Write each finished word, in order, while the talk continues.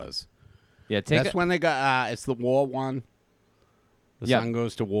Wars. Yeah, That's when they got. It's the war one. The son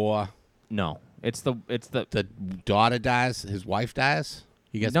goes to war. No, it's the The daughter dies. His wife dies.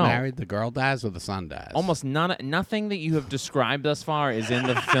 He gets married. The girl dies, or the son dies. almost nothing that you have described thus far is in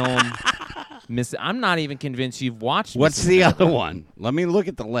the film. I'm not even convinced you've watched. What's Mrs. the Miniver. other one? Let me look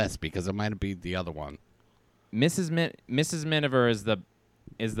at the list because it might be the other one. Mrs. Miniver is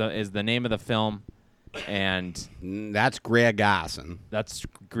the name of the film, and That's Greer Garson. that's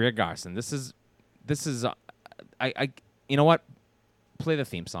Greer Garson. This is I you know what? Play the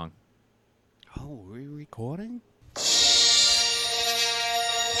theme song. Oh, are we recording?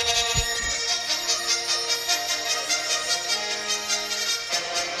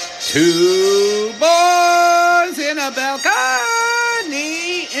 Two boys in a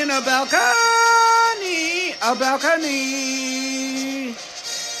balcony, a balcony.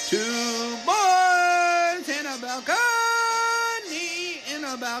 Two boys in a balcony,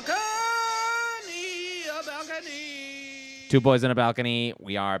 a balcony. Two Boys in a Balcony.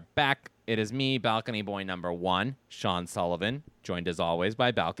 We are back. It is me, balcony boy number 1, Sean Sullivan, joined as always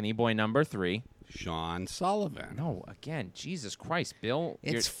by balcony boy number 3, Sean Sullivan. No, again, Jesus Christ, Bill.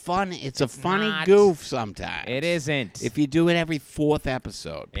 It's fun. It's a funny not. goof sometimes. It isn't. If you do it every 4th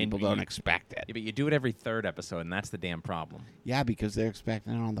episode, people And don't you- expect it. Yeah, but you do it every 3rd episode, and that's the damn problem. Yeah, because they're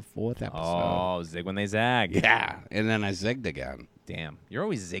expecting it on the 4th episode. Oh, zig when they zag. Yeah, and then I zigged again. Damn, you're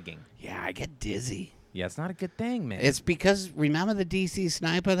always zigging. Yeah, I get dizzy. Yeah, it's not a good thing, man. It's because, remember the DC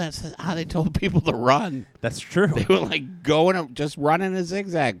sniper? That's how they told people to run. That's true. They were like just running a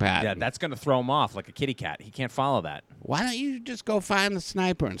zigzag pattern. Yeah, that's going to throw him off like a kitty cat. He can't follow that. Why don't you just go find the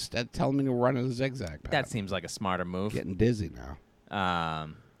sniper instead of telling me to run in a zigzag pattern? That seems like a smarter move. Getting dizzy now.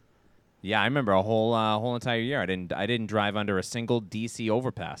 Yeah, I remember a whole entire year. I didn't drive under a single DC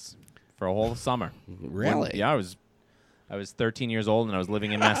overpass for a whole summer. Really? Yeah, I was 13 years old and I was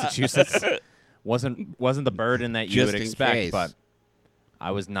living in Massachusetts. wasn't the burden that you Just would in expect, case. but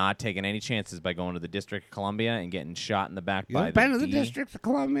I was not taking any chances by going to the District of Columbia and getting shot in the back You by ever been to the DEA. District of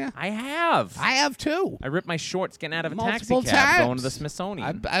Columbia? I have. I have too. I ripped my shorts getting out of a Multiple taxi cab times. going to the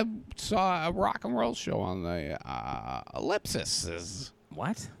Smithsonian. I saw a rock and roll show on the Ellipsis.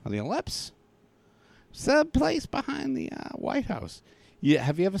 What? On the Ellipse. It's the place behind the White House. Yeah,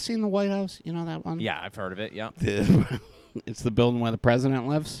 have you ever seen the White House? You know that one? Yeah, I've heard of it. Yeah. It's the building where the president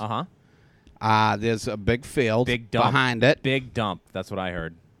lives. Uh-huh. There's a big field Big dump. behind it. Big dump. That's what I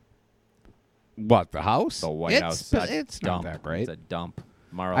heard. What, the house? The White House. A It's dump. not that great. It's a dump.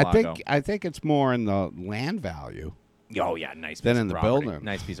 Mar-a-Lago. I think it's more in the land value Oh yeah, nice. than piece in of the property. building.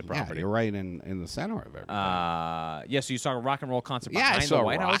 Nice piece of Yeah, property. you're right in the center of it. Yeah, so you saw a rock and roll concert Yeah, behind I saw the a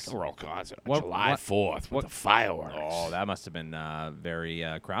White rock House. and roll concert on What- July what- 4th with what- the fireworks. Oh, that must have been very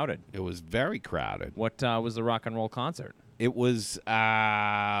crowded. It was very crowded. What was the rock and roll concert? It was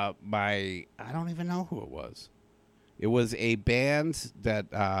I don't even know who it was. It was a band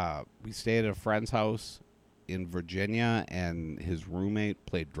that we stayed at a friend's house in Virginia, and his roommate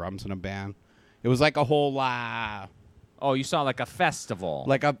played drums in a band. It was like a whole Oh, you saw like a festival.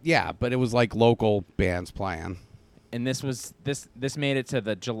 but it was like local bands playing. And this made it to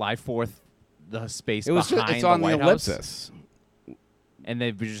the July 4th, the space It was behind it's on the White the House. Ellipsis. And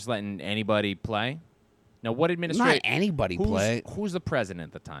they were just letting anybody play. Now, what Not administration? anybody play. Who's the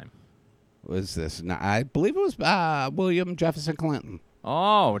president at the time? Was this? I believe it was William Jefferson Clinton.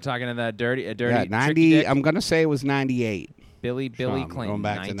 Oh, we're talking to that dirty Yeah, tricky 90. dick. I'm gonna say it was 98. Billy Sean, Clinton. going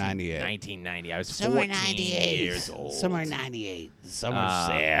back to 98. 1990. I was Summer 14 years old. Summer 98. Summer of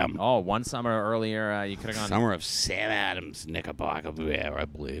Sam. Oh, one summer earlier, you could have gone. Summer of Sam Adams Knickerbocker Wear, I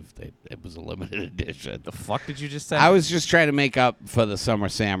believe. It was a limited edition. The fuck did you just say? I was just trying to make up for the Summer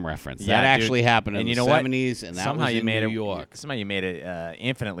Sam reference. Yeah, that dude. actually happened in And you the know what? 70s, and that somehow was you in made New it, York. Somehow you made it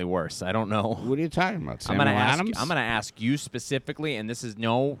infinitely worse. I don't know. What are you talking about, I'm Samuel gonna ask. Adams? I'm gonna ask you specifically, and this is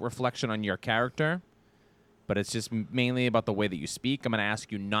no reflection on your character, but it's just mainly about the way that you speak. I'm gonna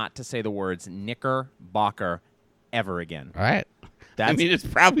ask you not to say the words Knickerbocker ever again. All right. That's I mean, it's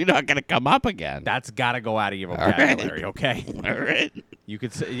probably not going to come up again. that's got to go out of your right. vocabulary. Okay. All right. You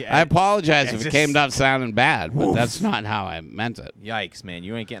could say. I apologize it's if it just- came up sounding bad, but Oof. that's not how I meant it. Yikes, man!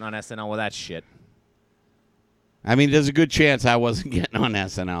 You ain't getting on SNL with that shit. I mean, there's a good chance I wasn't getting on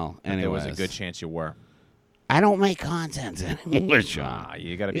SNL. There was a anyways. good chance you were. I don't make content anymore, Sean. Ah,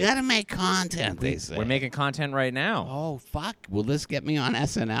 you gotta be. You got to make content, they say. We're making content right now. Oh, fuck. Will this get me on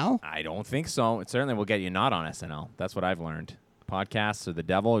SNL? I don't think so. It certainly will get you not on SNL. That's what I've learned. Podcasts are the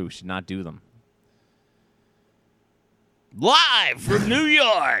devil. We should not do them. Live from New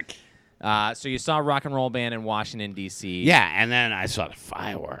York. So you saw a rock and roll band in Washington, D.C. Yeah, and then I saw the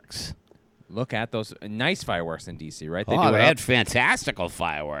fireworks. Look at those nice fireworks in D.C., right? They had fantastical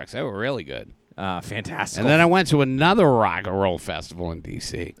fireworks. They were really good. Fantastic. And then I went to another rock and roll festival in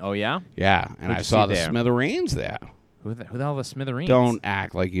D.C. Oh, yeah? Yeah, and Who'd I you saw see the there? Smithereens there. Who the hell are the Smithereens? Don't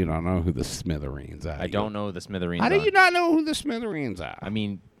act like you don't know who the Smithereens are. I don't know who the Smithereens How are. do you not know who the Smithereens are? I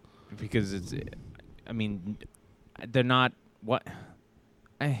mean, because they're not, what?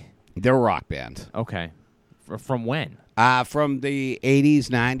 They're a rock band. Okay. From when? From the 80s,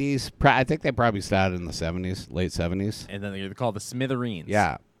 90s. I think they probably started in the 70s, late 70s. And then they're called the Smithereens.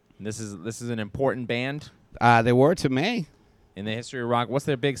 Yeah. And this is an important band They were to me. in the history of rock. What's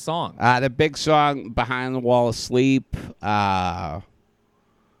their big song? The big song, Behind the Wall of Sleep. They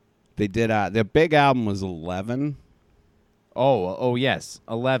did, their big album was 11. Oh, yes.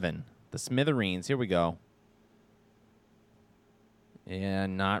 11. The Smithereens. Here we go. Yeah,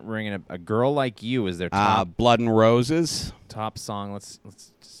 not ringing a Girl Like You is their Blood and Roses. top song. Let's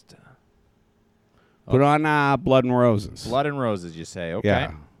just Put on Blood and Roses. Blood and Roses, you say. Okay.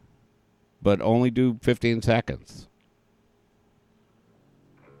 Yeah. But only do 15 seconds.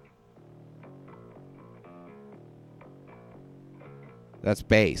 That's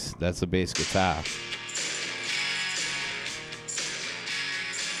bass. That's the bass guitar.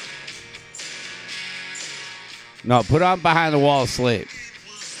 No, put on Behind the Wall of Sleep.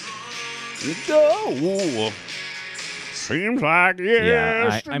 No. Seems like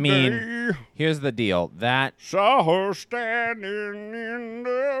yesterday. I mean, here's the deal. That Saw her standing in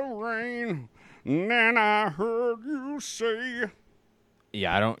the rain, and then I heard you say.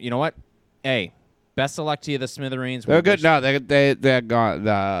 I don't. You know what? Hey, best of luck to you, the Smithereens. They're good. No, they're gone.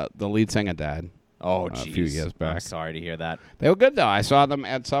 The lead singer died. Oh, a jeez. few years back. I'm sorry to hear that. They were good though. I saw them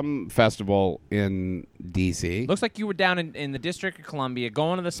at some festival in D.C. Looks like you were down in the District of Columbia,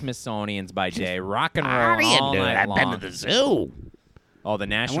 going to the Smithsonian's by day, rock and How roll do you all do it? night I've long. been to the zoo. Oh, the I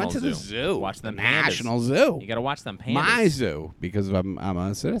National went to Zoo. the zoo. Watch the them National pandas. Zoo. You got to watch them pandas. My zoo, because I'm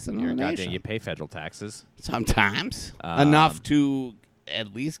a citizen of the Goddamn, nation. you pay federal taxes. Sometimes enough to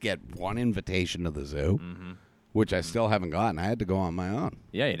at least get one invitation to the zoo, which I still haven't gotten. I had to go on my own.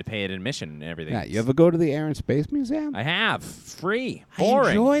 Yeah, you had to pay an admission and everything. Yeah, you ever go to the Air and Space Museum? I have. Free. I Boring.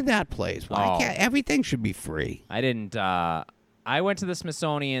 enjoy that place. Why Oh. can't everything should be free? I didn't. I went to the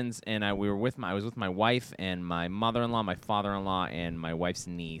Smithsonian's and I was with my wife and my mother-in-law, my father-in-law, and my wife's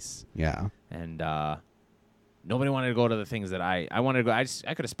niece. Yeah. And nobody wanted to go to the things that I wanted to go. I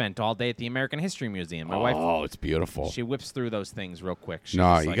could have spent all day at the American History Museum. My wife, Oh, it's beautiful. she whips through those things real quick. She's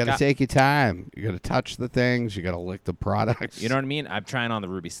No, just you like, got to "Ah." take your time. You got to touch the things. You got to lick the products. You know what I mean? I'm trying on the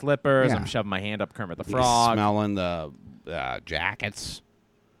ruby slippers. Yeah. I'm shoving my hand up Kermit the You're Frog. smelling the jackets.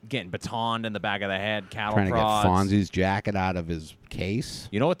 Getting batoned in the back of the head. Cattle Trying prods. to get Fonzie's jacket out of his case.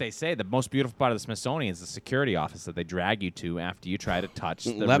 You know what they say? The most beautiful part of the Smithsonian is the security office that they drag you to after you try to touch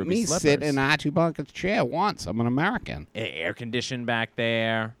the Let ruby me slippers. sit in Archie Bunker's chair once. I'm an American. Air conditioned back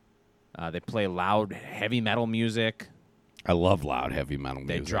there. They play loud, heavy metal music. I love loud, heavy metal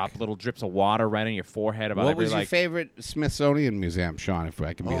They music. drop little drips of water right on your forehead. About What every was your like favorite Smithsonian museum, Sean? If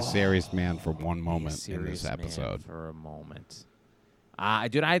I can be a serious man for one moment in serious this man episode, for a moment.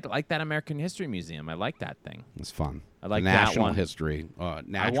 Dude, I like that American History Museum. I like that thing. it's fun. I like the that national one. history. I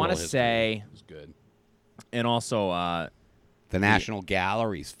Natural want to history say, is good. and also, The National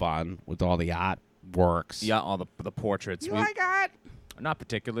Gallery's fun with all the artworks. yeah, all the portraits. You like art? Not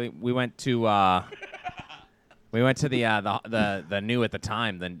particularly. We went to the new at the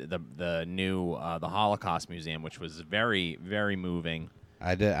time the new the Holocaust Museum, which was very very moving.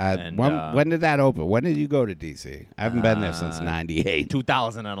 I did. And, when did that open? When did you go to DC? I haven't been there since '98.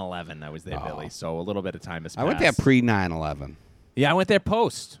 2011, I was there, Oh. Billy. So a little bit of time has I went there passed. pre 9/11. Yeah, I went there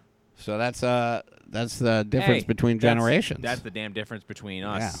post. So that's the difference Hey, between generations. That's the damn difference between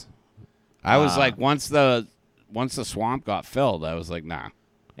us. I was like, once the swamp got filled, I was like, nah.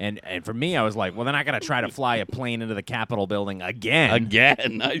 And for me, I was like, well, then I got to try to fly a plane into the Capitol building again.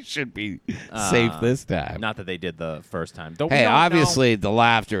 Again, I should be safe this time. Not that they did the first time. Though Hey, obviously the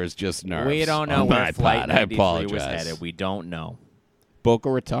laughter is just nerves. we don't know on where my Flight part. I 93 was apologize. headed. We don't know.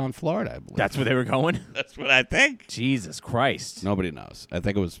 Boca Raton, Florida, I believe. That's where they were going. That's what I think. Jesus Christ! Nobody knows. I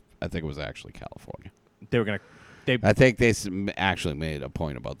think it was actually California. They were gonna. I think they actually made a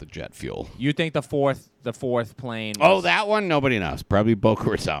point about the jet fuel. You think the fourth plane? Oh, was- that one? Nobody knows. Probably Boca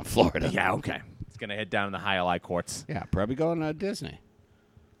Raton, Florida. Yeah, okay. It's gonna head down in the Hialeah courts. Yeah, probably going to Disney.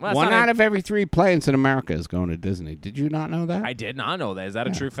 Well, that's One not out of every 3 planes in America is going to Disney. Did you not know that? I did not know that. Is that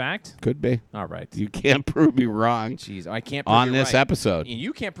a true fact? Could be. All right. You can't prove me wrong Jeez, I can't prove on you this right. episode. And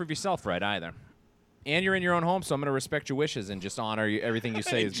you can't prove yourself right either. And you're in your own home, so I'm going to respect your wishes and just honor everything you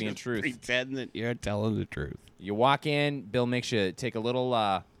say as being truth. Pretend that you're telling the truth. You walk in, Bill makes you take a little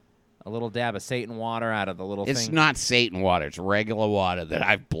A little dab of Satan water out of the little It's thing. not Satan water. It's regular water that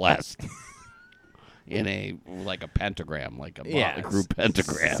I've blessed in a pentagram, like a Motley Crue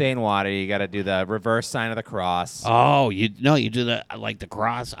pentagram. Satan water. You got to do the reverse sign of the cross. Oh, you do the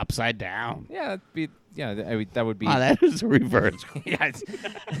cross upside down. Yeah, that'd be. Yeah, that would be. Oh, that is a reverse. Yeah,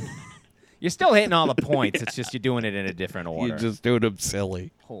 you're still hitting all the points. It's just you're doing it in a different order. You're just doing them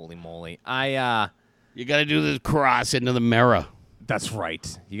silly. Holy moly! You got to do the cross into the mirror. That's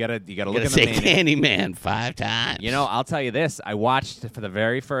right. You gotta look You in got to the say main. Candyman 5 times. You know, I'll tell you this. I watched it for the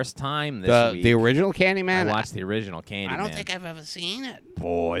very first time this week. The original Candyman. I watched the original Candyman. I don't think I've ever seen it.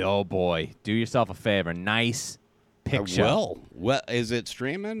 Boy, oh boy. Do yourself a favor. Nice picture. I will. Well, is it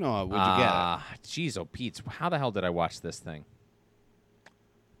streaming or would you get it? Jeez, oh Pete. How the hell did I watch this thing?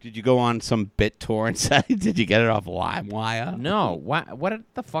 Did you go on some BitTorrent site? Did you get it off LimeWire? No. What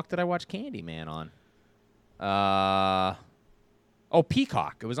the fuck did I watch Candyman on? Oh,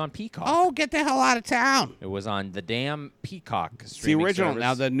 Peacock. It was on Peacock. Oh, get the hell out of town. It was on the damn Peacock It's the streaming original. service.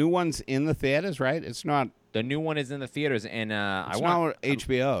 Now, the new one's in the theaters, right? It's not. The new one is in the theaters, and It's not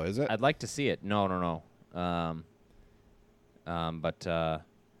HBO, is it? I'd like to see it. No. But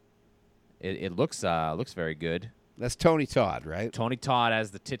it looks very good. That's Tony Todd, right? Tony Todd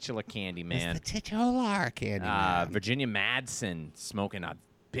as the titular Candyman. It's the titular Candyman. Virginia Madsen smoking 1.5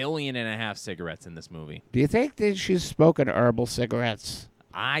 billion cigarettes in this movie. Do you think that she's smoking herbal cigarettes?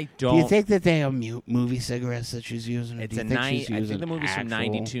 I Do don't. you think that they are movie cigarettes that she's using? Or It's do you a think nine. she's I using think the movie's from actual-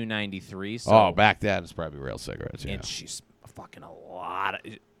 92, 93. So Oh, back then it's probably real cigarettes. Yeah. and she's fucking a lot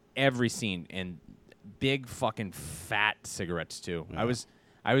of every scene and big fucking fat cigarettes too. Yeah.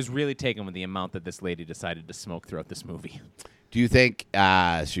 I was really taken with the amount that this lady decided to smoke throughout this movie. Do you think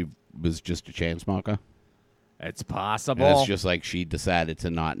she was just a chain smoker? It's possible. And it's just like she decided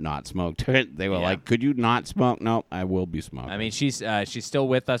to not smoke. They were Yeah. like, "Could you not smoke?" No, I will be smoking. I mean, she's still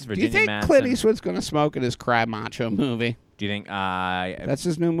with us, do Virginia you think Madsen. Clint Eastwood's going to smoke in his Cry Macho movie? Do you think? That's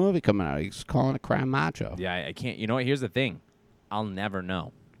his new movie coming out. He's calling it Cry Macho. Yeah, I can't. You know what? Here's the thing. I'll never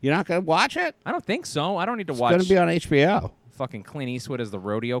know. You're not going to watch it? I don't think so. I don't need to It's watch going to be on HBO. fucking Clint Eastwood as the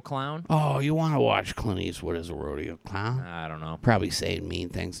rodeo clown. Oh, you want to watch Clint Eastwood as a rodeo clown? I don't know. Probably saying mean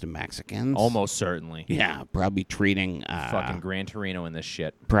things to Mexicans. Almost certainly. Yeah, probably treating Fucking Gran Torino in this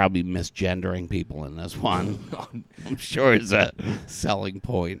shit. probably misgendering people in this one. I'm sure it's a selling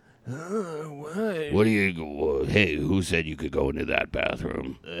point. What do you go? Hey, who said you could go into that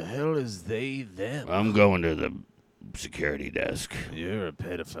bathroom? The hell is they them? I'm going to the security desk. You're a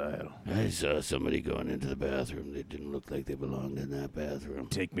pedophile. I saw somebody going into the bathroom. They didn't look like they belonged in that bathroom.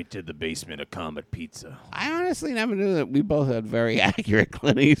 Take me to the basement of Comet Pizza. I honestly never knew that we both had very accurate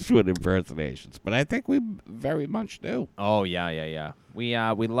Clint Eastwood impersonations, but I think we very much do. Oh yeah. We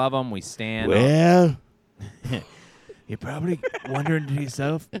love them. We stand. Well, You're probably wondering to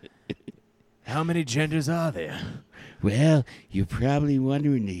yourself, how many genders are there? well, you're probably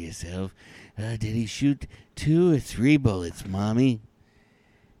wondering to yourself, did he shoot 2 or 3 bullets, Mommy?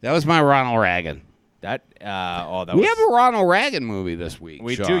 That was my Ronald Reagan. That We was. have a Ronald Reagan movie this week.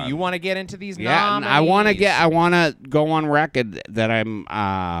 We Sean. do. You want to get into these? Yeah, and I want to go on record that I'm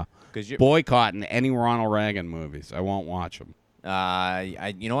 'Cause you're- boycotting any Ronald Reagan movies. I won't watch them.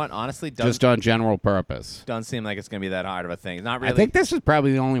 you know what? Honestly, Just on general purpose. doesn't seem like it's gonna be that hard of a thing. Not really. I think this is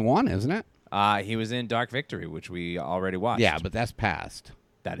probably the only one, isn't it? He was in Dark Victory, which we already watched. Yeah, but that's past.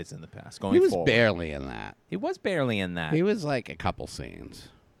 that is in the past. Going He was forward, barely in that. he was barely in that. He was like a couple scenes.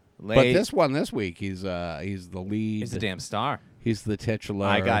 But Late- this one this week, he's the lead. he's the damn star. He's the titular.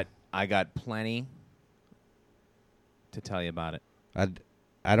 I got plenty to tell you about it.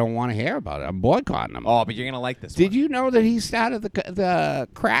 I don't want to hear about it. I'm boycotting him. Oh, but you're gonna like this. Did you know that he started the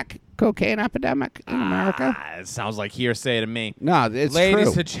crack cocaine epidemic in America? It sounds like hearsay to me. No, it's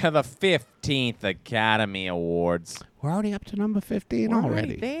Ladies true. and gentlemen, the 15th Academy Awards. We're already up to number 15 We're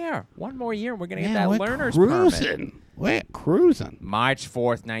already. there. One more year, and we're gonna get Yeah, that we're learner's cruising. permit. We're cruising. March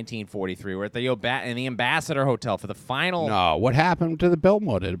 4th, 1943. We're at the in the Ambassador Hotel for the final. No, what happened to the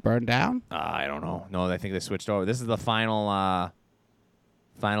Biltmore? Did it burn down? I don't know. No, I think they switched over. This is the final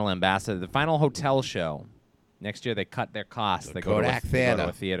Ambassador, the final hotel show. Next year they cut their costs. They go to Kodak a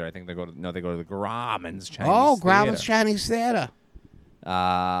Theater. theater. I think they go to the Grauman's Chinese Oh, Theater. Grauman's Chinese Theater. The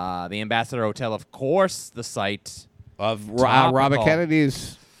Ambassador Hotel, of course, the site Of Topical. Robert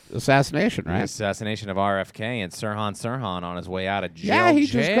Kennedy's assassination, the right? assassination of RFK and Sirhan on his way out of jail. Yeah, he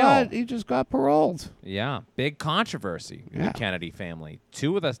jail. just got paroled. Yeah, big controversy in Yeah. the Kennedy family.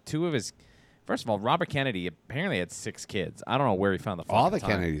 Two of his. First of all, Robert Kennedy apparently had 6 kids. I don't know where he found the fucking All the time.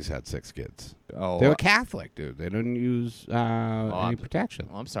 Kennedys had 6 kids. Oh, They were Catholic, dude. They didn't use any protection.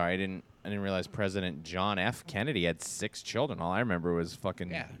 Well, I'm sorry, I didn't realize President John F. Kennedy had 6 children. All I remember was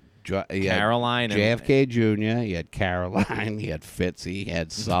fucking He had Caroline and JFK Jr., he had Caroline, he had Fitzy, he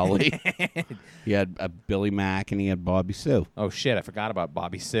had Sully, he had Billy Mack, and he had Bobby Sue. oh shit, I forgot about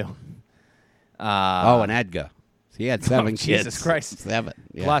Bobby Sue. And Edgar. So he had 7 kids. Jesus Christ. 7.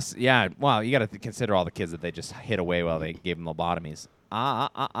 Yeah. Plus, yeah, well, you got to consider all the kids that they just hid away while they gave them lobotomies.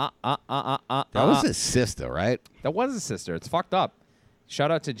 That was his sister, right? That was his sister. It's fucked up.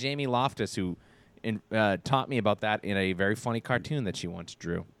 Shout out to Jamie Loftus, who taught me about that in a very funny cartoon that she once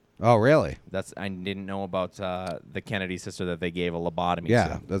drew. Oh, really? I didn't know about the Kennedy sister that they gave a lobotomy Yeah,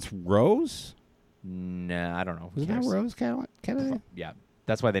 to. that's Rose. Nah, I don't know. Who Was that cares? Rose Kennedy? Yeah,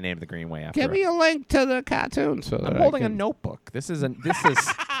 that's why they named the Greenway after Give her. me a link to the cartoon. So I'm that holding I a can... notebook. This is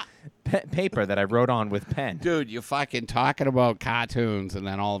paper that I wrote on with pen. Dude, you're fucking talking about cartoons, and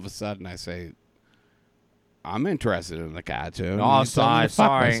then all of a sudden I say, I'm interested in the cartoon. Oh, and you tell me to fuck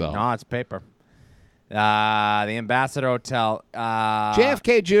sorry. myself. No, it's paper. The Ambassador Hotel.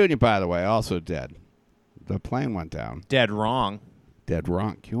 JFK Jr., by the way, also dead. The plane went down. Dead wrong. Dead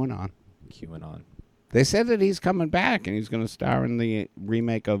wrong. QAnon. QAnon. They said that he's coming back and he's going to star in the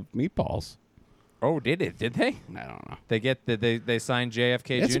remake of Meatballs. Oh, did it? Did they? I don't know. They signed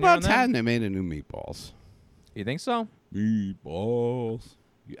JFK It's Jr. about on that? time they made a new Meatballs. You think so? Meatballs.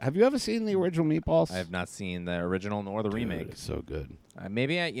 Have you ever seen the original Meatballs? I have not seen the original nor the Dude, remake. it's so good.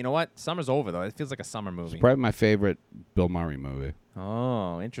 You know what? Summer's over though. It feels like a summer movie. It's probably my favorite Bill Murray movie.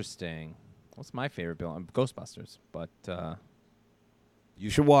 Oh, interesting. What's my favorite Bill? Ghostbusters, but You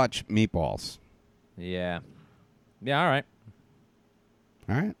should watch Meatballs. yeah, all right.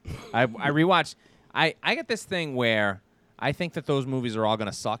 All right? I rewatched. I get this thing where I think that those movies are all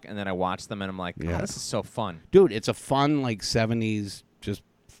gonna suck, and then I watch them and I'm like, Yeah. oh, this is so fun. Dude, it's a fun, 70s, just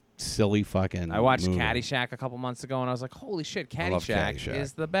silly fucking I watched movie. Caddyshack a couple months ago, and I was like, holy shit, love Caddyshack Caddyshack.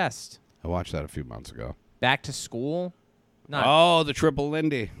 is the best. I watched that a few months ago. Back to School. Not, Oh, the Triple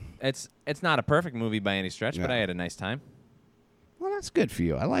Lindy. It's not a perfect movie by any stretch, but Yeah. I had a nice time. Well, that's good for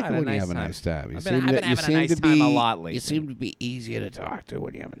you. I like I it had a when you nice have a time. nice time. I've been having a nice time a lot lately. You seem to be easier to talk to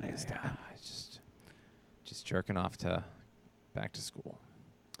when you have a nice time. Just jerking off to Back to School.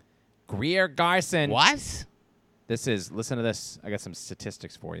 Greer Garson. What? Listen to this. I got some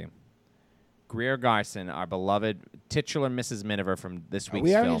statistics for you. Greer Garson, our beloved titular Mrs. Miniver from this Are week's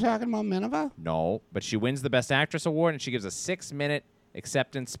we already film. talking about Minerva? No, but she wins the Best Actress award, and she gives a 6-minute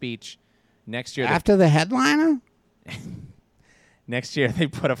acceptance speech. Next year, After the headliner? they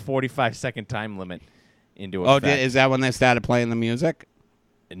put a 45-second time limit into Oh, effect. is that when they started playing the music?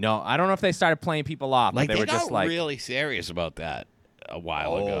 No, I don't know if they started playing people off, but they were got just like, really serious about that a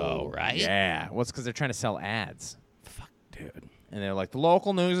while ago, right? Yeah. Well, it's because they're trying to sell ads. Fuck, dude. And they're like, the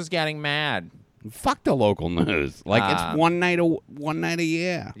local news is getting mad. Fuck the local news. It's one night a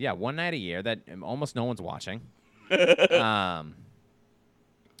year. Yeah, one night a year that almost no one's watching. Yeah,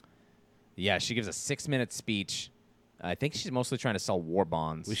 she gives a 6-minute speech. I think she's mostly trying to sell war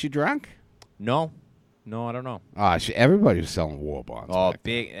bonds. Was she drunk? No, I don't know. Everybody was selling war bonds. Oh, back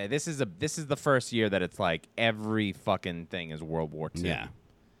big! This is the first year that it's like every fucking thing is World War II. then. Yeah.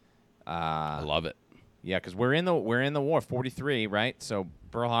 I love it. Yeah, because we're in the war, 43, right? So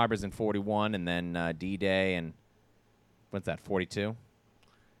Pearl Harbor's in 41, and then D-Day, and what's that, 42?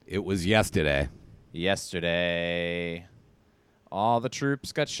 It was yesterday. Yesterday, all the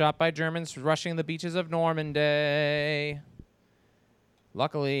troops got shot by Germans rushing the beaches of Normandy.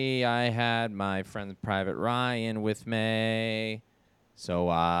 Luckily, I had my friend Private Ryan with me, so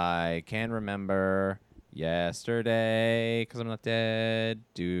I can remember yesterday, because I'm not dead.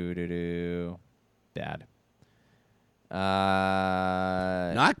 Bad.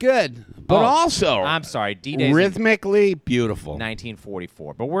 Not good, but also I'm sorry, D-Day's rhythmically beautiful.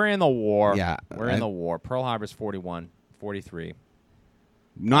 1944. But we're in the war. Yeah, We're in the war. Pearl Harbor's 41, 43.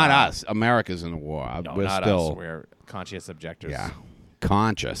 Not us. America's in the war. No, We're not still us. We're conscious objectors. yeah,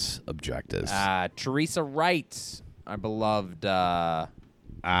 conscious objectives. Teresa Wright, our beloved Zan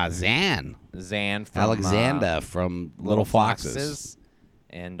Zan from Alexander from Little Foxes.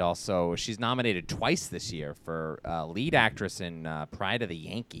 And also, she's nominated twice this year for lead actress in Pride of the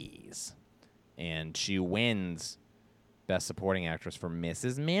Yankees. And she wins Best Supporting Actress for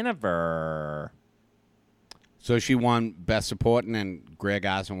Mrs. Miniver. So she won Best Supporting, and Greg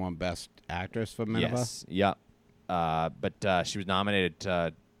Garson won Best Actress for Minerva? Yes, yep. But she was nominated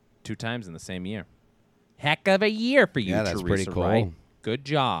 2 times in the same year. Heck of a year for you, Yeah, that's Teresa pretty cool. Wright. Good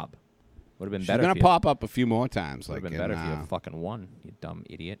job. Would have been She's better. going to pop up a few more times. Would have Like been better if you in, had fucking won, you dumb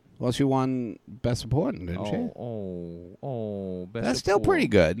idiot. Well, she won Best Supporting, didn't she? Best That's still pretty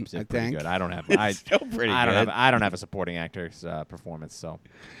good, It's I pretty think. good. I don't have. It's still pretty good. I don't have a supporting actor's performance. So,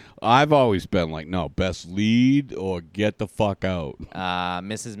 I've always been like, no, best lead or get the fuck out.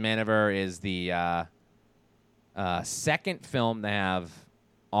 Mrs. Miniver is the second film to have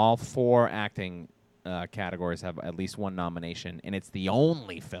all 4 acting categories have at least 1 nomination, and it's the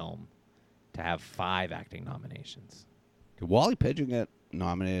only film to have 5 acting nominations. Did Wally Pigeon get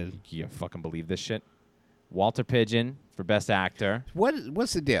nominated? You fucking believe this shit? Walter Pidgeon for Best Actor.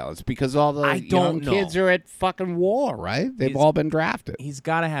 What's the deal? It's because all the I young don't know. kids are at fucking war, right? They've He's- all been drafted. He's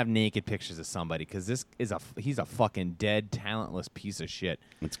got to have naked pictures of somebody because he's a fucking dead, talentless piece of shit.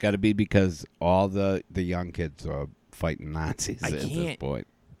 It's got to be because all the young kids are fighting Nazis I at this can't- point.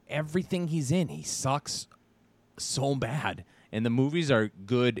 Everything he's in, he sucks so bad. And the movies are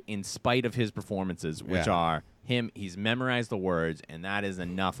good in spite of his performances, which Yeah. are him. He's memorized the words, and that is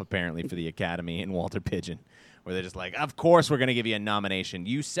enough, apparently, for the Academy and Walter Pidgeon, where they're just like, of course we're going to give you a nomination.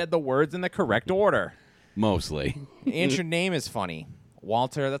 You said the words in the correct order. Mostly. And your name is funny.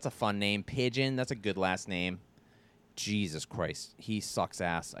 Walter, that's a fun name. Pigeon, that's a good last name. Jesus Christ. He sucks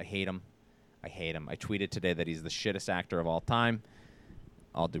ass. I hate him. I tweeted today that he's the shittest actor of all time.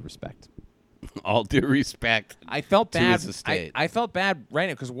 All due respect. All due respect. I felt To bad. his estate. I felt bad right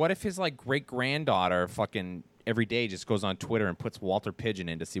now because what if his like great granddaughter fucking every day just goes on Twitter and puts Walter Pidgeon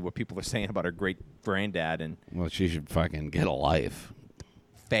in to see what people are saying about her great granddad and Well, she should fucking get a life.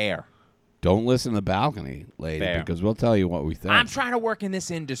 fair. Don't listen to the balcony, lady, Fair. because we'll tell you what we think. I'm trying to work in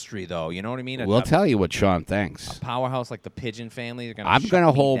this industry though. You know what I mean? We'll tell you what Sean thinks. Powerhouse like the Pigeon family. Are gonna I'm shut going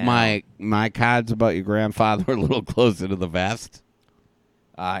to me hold down. my cards about your grandfather a little closer to the vest.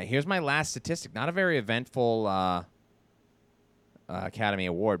 Here's my last statistic. Not a very eventful Academy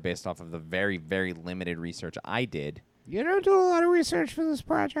Award based off of the very, very limited research I did. You don't do a lot of research for this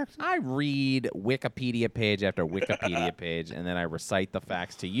project? I read Wikipedia page after Wikipedia page, and then I recite the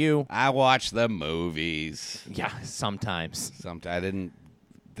facts to you. I watch the movies. Yeah, sometimes. I didn't.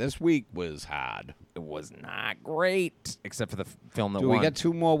 This week was hard. It was not great, except for the film that Dude, won. we got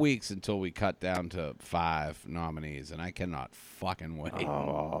 2 more weeks until we cut down to 5 nominees, and I cannot fucking wait.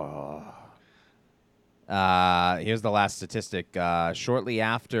 Here's the last statistic. Shortly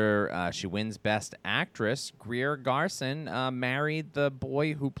after she wins Best Actress, Greer Garson married the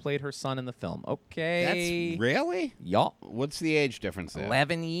boy who played her son in the film. Okay. That's really? Yup. What's the age difference there?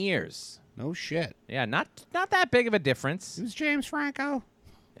 11 years. No shit. Yeah, not that big of a difference. Who's James Franco?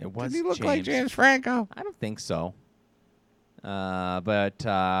 It was Does he look like James Franco? I don't think so. But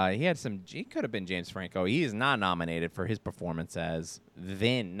he could have been James Franco. He is not nominated for his performance as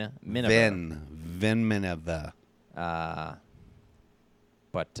Vin Miniver. Vin Miniver.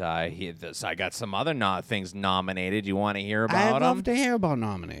 But so I got some other things nominated. You want to hear about I'd them? love to hear about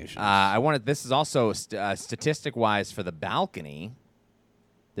nominations. This is also statistic-wise for The Balcony.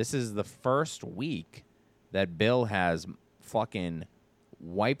 This is the first week that Bill has fucking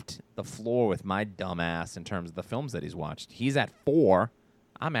wiped the floor with my dumb ass in terms of the films that he's watched. He's at 4.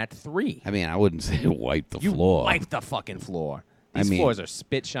 I'm at 3. I mean, I wouldn't say wipe the You floor. wiped the fucking floor. I These mean, floors are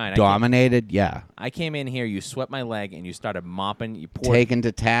spit shine. Dominated, yeah. I came in here, you swept my leg, and you started mopping. You poured Taken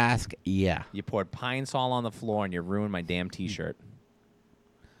to task, yeah. You poured Pine Sol on the floor, and you ruined my damn T-shirt.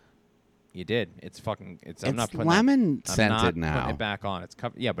 You did. It's fucking. I'm not putting lemon that, I'm scented not now. Putting it back on. It's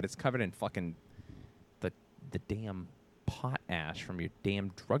covered. Yeah, but it's covered in fucking the damn pot ash from your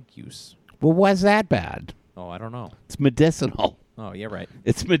damn drug use. Well, why's that bad? Oh, I don't know. It's medicinal. Oh, yeah, right.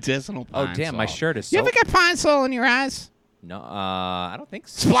 It's medicinal Oh, pine damn, my sol. shirt is You so. ever get pine sol in your eyes? No, I don't think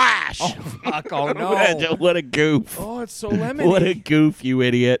so. Splash! Oh fuck! Oh no! What a goof. Oh, it's so lemony. What a goof, you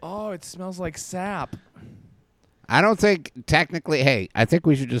idiot. Oh, it smells like sap. I don't think, technically, hey, I think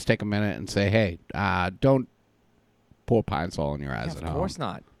we should just take a minute and say, hey, don't pour pine sol in your eyes Yeah, at of home. course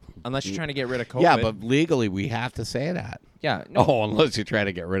not. Unless you're trying to get rid of COVID. Yeah, but legally we have to say that. yeah, no. Oh, unless you're trying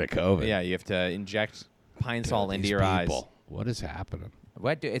to get rid of COVID. Yeah, you have to inject Pine Sol into These your eyes. people. What is happening?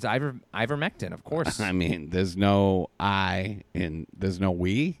 What? It's ivermectin, of course. I mean, there's no I in, there's no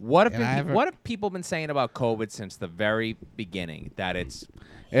we. What in have iver- what have people been saying about COVID since the very beginning? That it's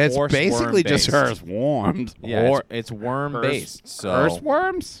basically just horse-worm-based. earthworms. Yeah, or it's worm based. So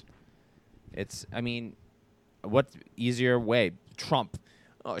earthworms. it's. I mean, what easier way? Trump,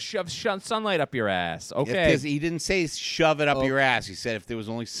 shove sunlight up your ass. Okay. Because he didn't say shove it up Oh. your ass. He said if there was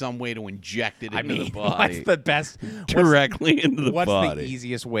only some way to inject it into I mean, the body. what's the best? directly into the What's body. the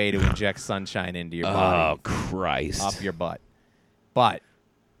easiest way to inject sunshine into your Oh body? Christ! Up your butt. But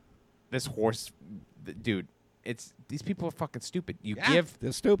this horse, dude, these people are fucking stupid.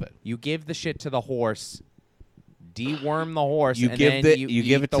 They're stupid. You give the shit to the horse deworm the horse, You and give then the- you you eat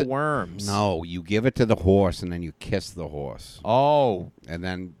give it the to- worms. No, you give it to the horse, and then you kiss the horse, Oh, and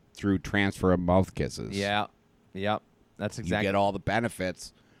then through transfer of mouth kisses. yeah. Yep. That's You exactly. get all the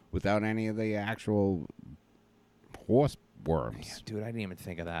benefits without any of the actual horse worms. Yeah, dude, I didn't even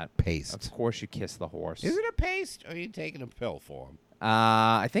think of that. Paste. Of course you kiss the horse. Is it a paste, or are you taking a pill for him?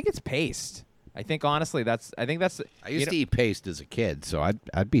 I think it's paste. I think honestly I think that's I used to eat paste as a kid, so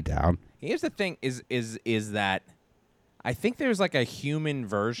I'd be down. Here's the thing is that I think there's like a human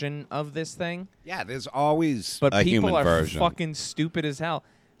version of this thing, Yeah, there's always but a people human are version. fucking stupid as hell.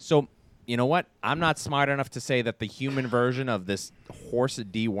 So, you know what? I'm not smart enough to say that the human version of this horse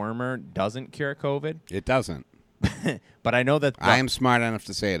dewormer doesn't cure COVID, It doesn't. but I know that I am smart enough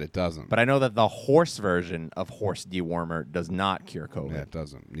to say it doesn't. but I know that the horse version of horse dewormer does not cure COVID. Yeah, it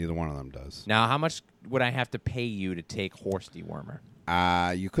doesn't. Neither one of them does. Now, how much would I have to pay you to take horse dewormer?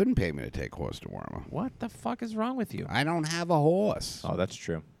 You couldn't pay me to take horse dewormer. What the fuck is wrong with you? I don't have a horse. Oh, that's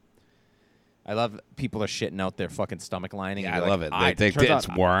true. I love people are shitting out their fucking stomach lining. Yeah, and I be love like, it. I, They think turns it's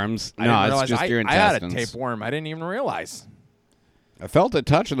out worms. I didn't No, it's realize just your I had a intestines. tapeworm. I didn't even realize. I felt a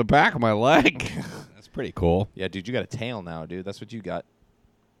touch in the back of my leg. That's pretty cool. Yeah, dude, you got a tail now, dude. That's what you got.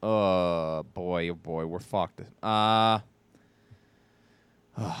 Oh boy, we're fucked.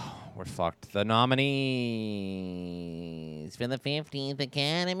 We're fucked. The nominees for the 15th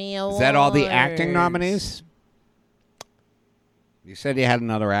Academy Awards. Is that all the acting nominees? You said you had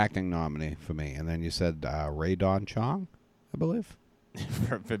another acting nominee for me, and then you said Ray Don Chong, I believe.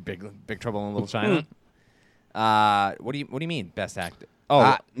 for Big Trouble in Little China? What do you mean, best actor?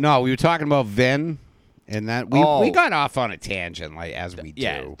 No, we were talking about Vin, and that we Oh. got off on a tangent, like as we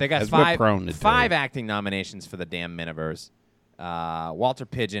Yeah, do. they got as we're prone to five do. acting nominations for the damn Miniverse. Walter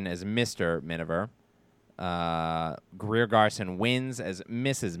Pidgeon as Mr. Miniver. Greer Garson wins as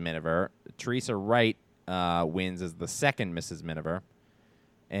Mrs. Miniver. Teresa Wright wins as the second Mrs. Miniver.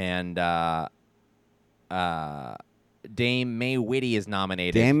 And Dame Mae Whitty is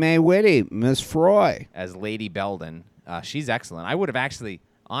nominated Dame Mae Whitty, Miss Froy. as Lady Belden. She's excellent. I would have actually,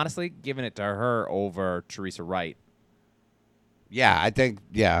 honestly, given it to her over Teresa Wright. Yeah, I think.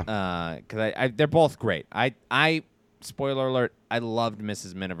 Yeah, Because they're both great. I spoiler alert, I loved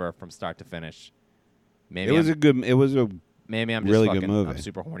Mrs. Miniver from start to finish. Maybe it was a good. It was a. maybe I'm just really good fucking, movie. I'm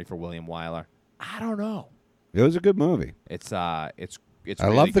super horny for William Wyler. I don't know. It was a good movie. It's I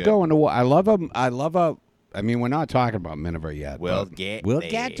really love the good. go into. I love a. I love a. I mean, we're not talking about Miniver yet. We'll but get We'll there.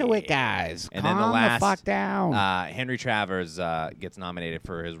 get to it, guys. And Calm then the last, fuck down. Henry Travers gets nominated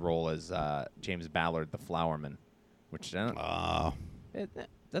for his role as James Ballard, the Flowerman, which that's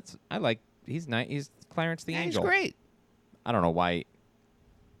I like. He's nice. He's Clarence the yeah, he's Angel. great. I don't know why he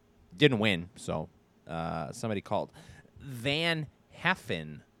didn't win. So somebody called Van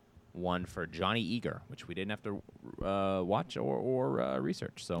Heffen won for Johnny Eager, which we didn't have to watch or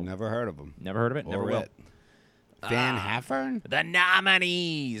research. So Never heard of him. never heard of it. Or Never will. it. Van Heffern? The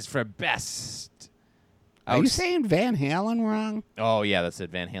nominees for best. Are you saying Van Halen wrong? Oh yeah, that's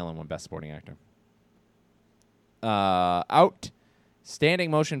it. Van Halen won best supporting actor.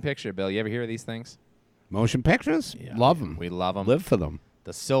 Outstanding motion picture. Bill, you ever hear of these things? Motion pictures? Love them. We love them. Live for them.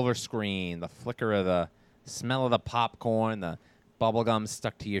 The silver screen, the flicker of the smell of the popcorn, the bubble gum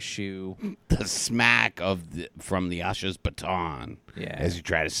stuck to your shoe. The smack from the usher's baton Yeah. as you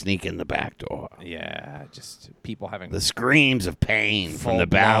try to sneak in the back door. Yeah, just people having The screams of pain from the full-blown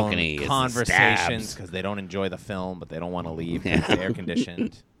balcony. as the conversations stabs. because they don't enjoy the film, but they don't want to leave. 'Cause it's air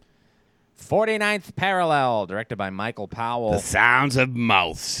conditioned. 49th Parallel, directed by Michael Powell. The sounds of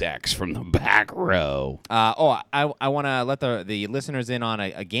mouth sex from the back row. I want to let the listeners in on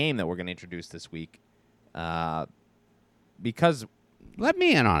a game that we're going to introduce this week. Because, Let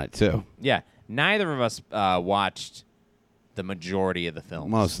me in on it, too. yeah, neither of us watched the majority of the films.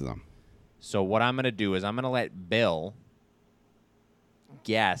 Most of them. So what I'm going to do is I'm going to let Bill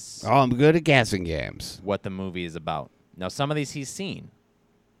guess Oh, I'm good at guessing games. what the movie is about. Now, some of these he's seen.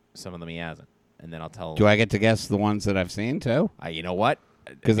 Some of them he hasn't. And then I'll tell Do I get to guess the ones that I've seen, too? you know what?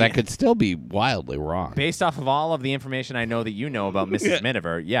 Because I could still be wildly wrong. Based off of all of the information I know that you know about Mrs.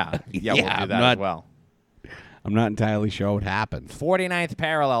 Miniver, yeah, we'll do I'm that not- as well. I'm not entirely sure what happened. 49th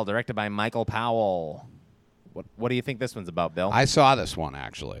Parallel, directed by Michael Powell. What do you think this one's about, Bill? I saw this one,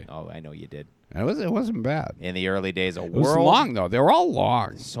 actually. Oh, I know you did. It wasn't bad. In the early days of It was World. long, though. They were all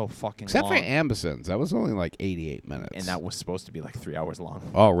long. So fucking Except long. for Ambersons. That was only like 88 minutes. And that was supposed to be like 3 hours long.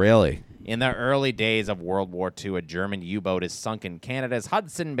 Oh, really? In the early days of World War II, a German U-boat is sunk in Canada's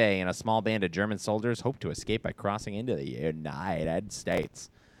Hudson Bay, and a small band of German soldiers hope to escape by crossing into the United States.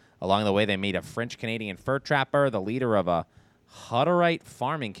 Along the way, they meet a French-Canadian fur trapper, the leader of a Hutterite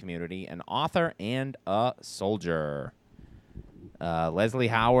farming community, an author, and a soldier. Leslie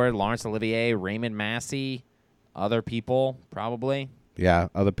Howard, Laurence Olivier, Raymond Massey, other people, probably. Yeah,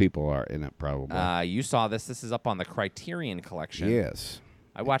 other people are in it probably. You saw this. This is up on the Criterion Collection. Yes.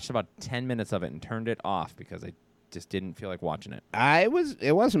 I watched about 10 minutes of it and turned it off because I just didn't feel like watching it.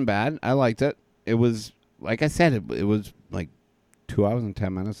 It wasn't bad. I liked it. It was, like I said, it was like 2 hours and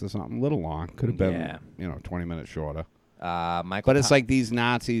 10 minutes or something. A little long. Could have been, 20 minutes shorter. Michael, But it's like these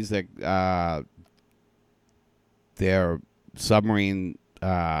Nazis that their submarine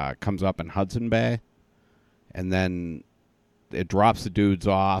comes up in Hudson Bay, and then it drops the dudes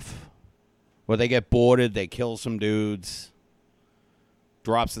off. Well, they get boarded. They kill some dudes.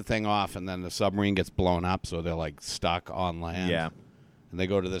 Drops the thing off, and then the submarine gets blown up, so they're like stuck on land. Yeah. And they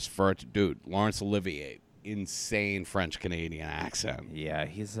go to this first dude, Laurence Olivier, insane French Canadian accent. Yeah,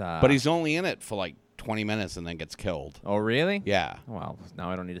 he's. But he's only in it for like 20 minutes and then gets killed. Oh, really? Yeah. Well,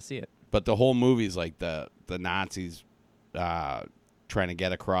 now I don't need to see it. But the whole movie's like the Nazis trying to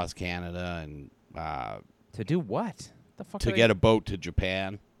get across Canada and To do what? The fuck? to get a boat to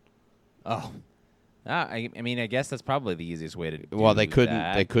Japan. Oh. I mean, I guess that's probably the easiest way to do Well, they couldn't.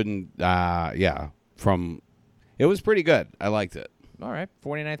 that. They couldn't. It was pretty good. I liked it. All right,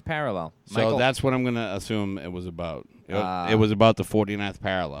 49th parallel. So Michael, that's what I'm going to assume it was about. It was about the 49th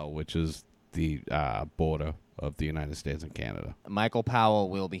parallel, which is the border of the United States and Canada. Michael Powell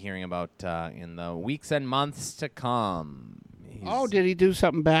we'll be hearing about in the weeks and months to come. Did he do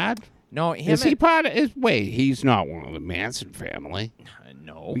something bad? No, him Is he part of? Wait, he's not one of the Manson family.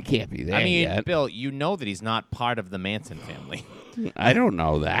 No. We can't be there I mean, yet. Bill, you know that he's not part of the Manson family. I don't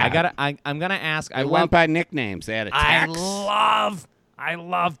know that. I'm gonna ask. I went by nicknames. They had a text. I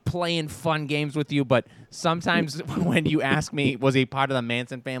love playing fun games with you, but sometimes when you ask me, was he part of the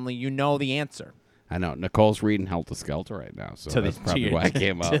Manson family, you know the answer. I know. Nicole's reading Helter Skelter right now, so that's probably why I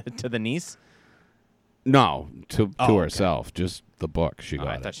came up. To the niece? No, to okay. herself. Just the book. She I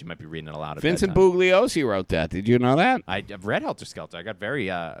got thought it. she might be reading it aloud at Vincent bedtime. Bugliosi wrote that. Did you know that? I've read Helter Skelter. I got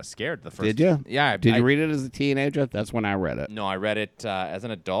very scared the first. Did you? Yeah. Did you read it as a teenager? That's when I read it. No, I read it as an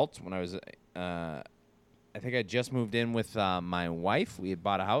adult when I was. I think I just moved in with my wife. We had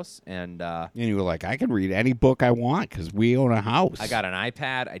bought a house, and And you were like, I can read any book I want because we own a house. I got an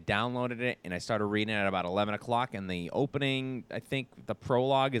iPad. I downloaded it, and I started reading it at about 11 o'clock. And the opening, I think the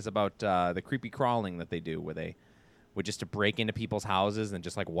prologue is about the creepy crawling that they do, where they would just to break into people's houses and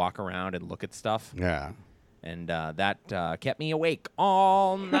just like walk around and look at stuff. Yeah. And that kept me awake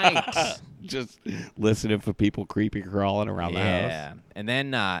all night. Just listening for people creepy crawling around the house. Yeah. And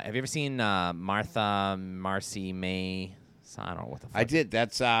then, have you ever seen Marcy May? I don't know what the fuck. I did.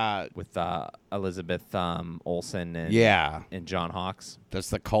 That's With Elizabeth Olsen and and John Hawkes.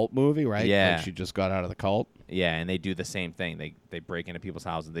 That's the cult movie, right? Yeah. Like she just got out of the cult. Yeah, and they do the same thing. They break into people's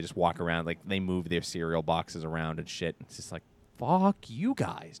houses. They just walk around, like they move their cereal boxes around and shit. It's just like, fuck you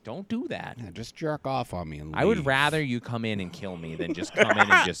guys. Don't do that. Yeah, just jerk off on me and I would leave. rather you come in and kill me than just come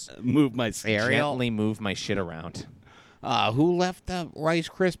in and just move my cereal. gently move my shit around. Who left the Rice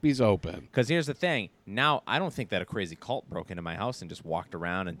Krispies open? Because here's the thing. Now, I don't think that a crazy cult broke into my house and just walked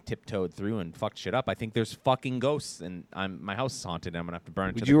around and tiptoed through and fucked shit up. I think there's fucking ghosts, and my house is haunted, and I'm going to have to burn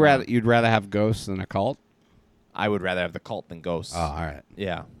it to the ground. You'd rather have ghosts than a cult? I would rather have the cult than ghosts. Oh, all right.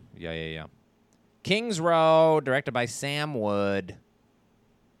 Yeah. Kings Row, directed by Sam Wood.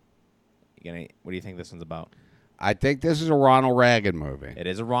 What do you think this one's about? I think this is a Ronald Reagan movie. It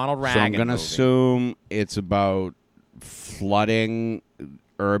is a Ronald Reagan So I'm going to movie. assume it's about flooding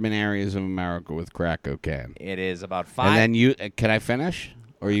urban areas of America with crack cocaine. It is about 5. And then you can I finish?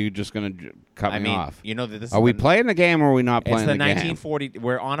 Or are you just going to cut me off? You know that this Are is we the, playing the game or are we not It's playing the the game? 1940.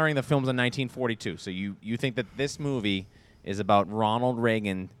 We're honoring the films in 1942. So you think that this movie is about Ronald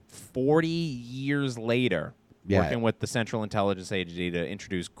Reagan 40 years later working with the Central Intelligence Agency to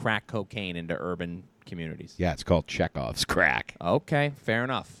introduce crack cocaine into urban communities? Yeah, it's called Chekhov's Crack. Okay, fair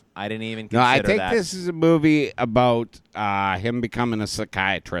enough. I didn't even No, consider I think that. this is a movie about him becoming a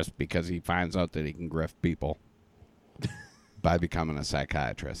psychiatrist because he finds out that he can grift people by becoming a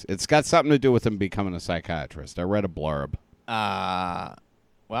psychiatrist. It's got something to do with him becoming a psychiatrist. I read a blurb. Well,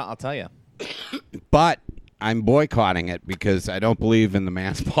 I'll tell you. But I'm boycotting it because I don't believe in the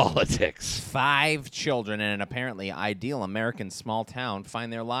man's politics. 5 children in an apparently ideal American small town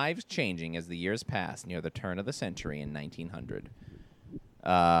find their lives changing as the years pass near the turn of the century in 1900.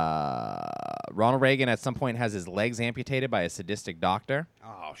 Ronald Reagan at some point has his legs amputated by a sadistic doctor.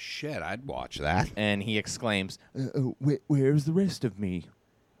 Oh, shit. I'd watch that. And he exclaims, where's the rest of me?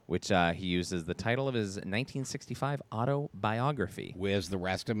 Which he uses the title of his 1965 autobiography. Where's the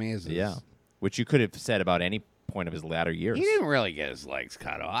rest of me? Which you could have said about any point of his latter years. He didn't really get his legs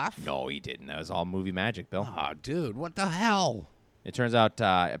cut off. No, he didn't. That was all movie magic, Bill. Oh, dude, what the hell? It turns out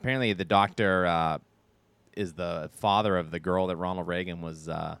apparently the doctor is the father of the girl that Ronald Reagan was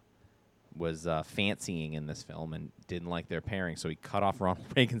fancying in this film and didn't like their pairing, so he cut off Ronald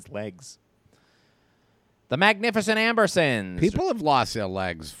Reagan's legs. The Magnificent Ambersons. People have lost their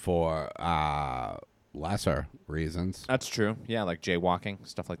legs for lesser reasons. That's true. Yeah, like jaywalking,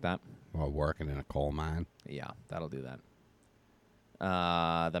 stuff like that. Or working in a coal mine. Yeah, that'll do that.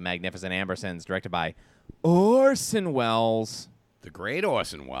 The Magnificent Ambersons, directed by Orson Welles. The great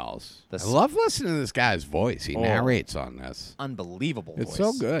Orson Welles. The I love listening to this guy's voice. He narrates on this. Unbelievable It's voice.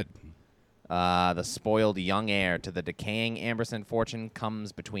 so good. The spoiled young heir to the decaying Amberson fortune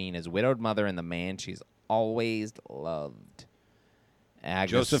comes between his widowed mother and the man she's always loved.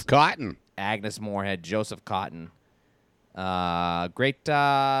 Joseph Cotton. Agnes Moorehead, Joseph Cotton. Great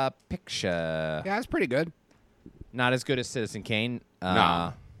picture. Yeah, it's pretty good. Not as good as Citizen Kane.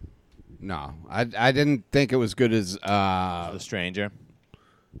 No, I didn't think it was good as The Stranger.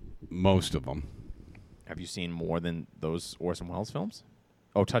 most of them. Have you seen more than those Orson Welles films?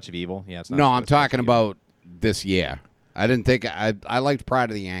 Oh, Touch of Evil. Yeah, it's not. No, as I'm good as Touch talking of Evil. about this year. I didn't think I liked Pride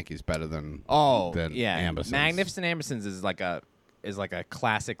of the Yankees better than Ambersons. Magnificent Ambersons is like a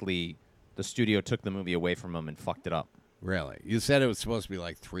classically the studio took the movie away from them and fucked it up. Really, you said it was supposed to be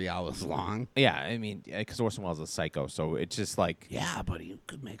like 3 hours long. Yeah, I mean, because Orson Welles is a psycho, so it's just like Yeah, but you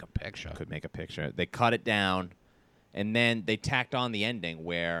could make a picture. could make a picture. They cut it down, and then they tacked on the ending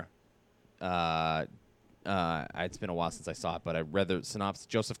where, it's been a while since I saw it, but I read the synopsis.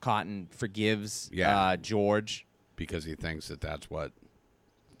 Joseph Cotton forgives George, Because he thinks that that's what.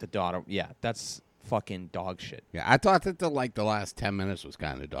 the daughter. Yeah, that's fucking dog shit. Yeah, I thought that the last 10 minutes was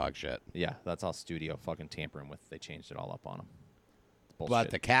kind of dog shit. Yeah, that's all studio fucking tampering with. They changed it all up on him. It's But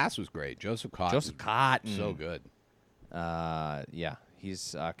bullshit. the cast was great. Joseph Cotton. Joseph Cotton. So good. Yeah,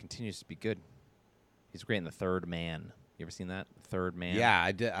 he's continues to be good. He's great in The Third Man. You ever seen that? Third Man. Yeah,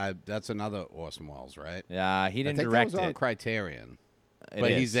 I did. That's another Orson Welles, right? Yeah, he didn't I think direct that was on it. Criterion. It but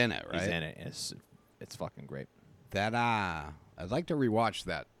is. he's in it, right? He's in it. It's fucking great. That I'd like to rewatch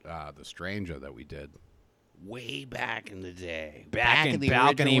that The Stranger that we did way back in the day. Back in the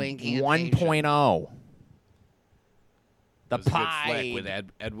Balcony original 1.0. The It was a good Pie. flick with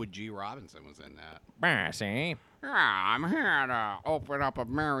Edward G. Robinson was in that. See? Yeah, I'm here to open up a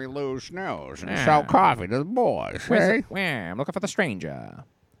Mary Lou's News and sell coffee to the boys. I'm looking for the stranger.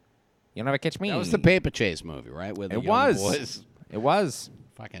 You'll never catch me. That was the Paper Chase movie, right? Where the It young was. boys It was.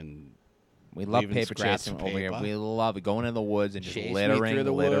 fucking We love leaving paper scraps chasing of over here. paper. We love it. Going in the woods and just chase littering, me through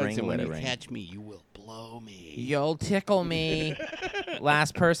the littering, woods, and when littering. you catch me, you will blow me. You'll tickle me.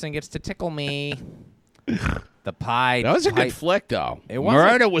 Last person gets to tickle me. The Pie. That was a Pipe. good flick, though. It was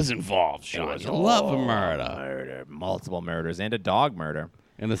Murder was involved, It Sean. was You love a murder. murder. Multiple murders, and a dog murder.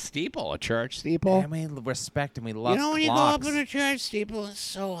 And the steeple, a church steeple. And we respect and we love You know when clocks. you go up in a church steeple, it's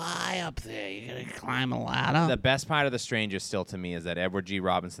so high up there. You gotta climb a ladder. The best part of The Stranger still to me is that Edward G.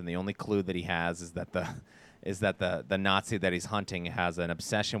 Robinson, the only clue that he has is that the Nazi that he's hunting has an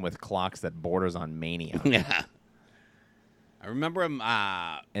obsession with clocks that borders on mania. Yeah. I remember him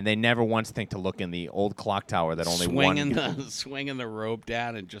And they never once think to look in the old clock tower that only swinging the rope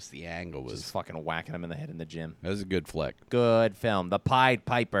down, and just the angle just was. fucking whacking him in the head in the gym. That was a good flick. Good film. The Pied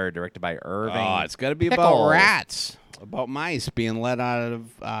Piper, directed by Irving. Oh, it's got to be Pickles. about rats, about mice being let out of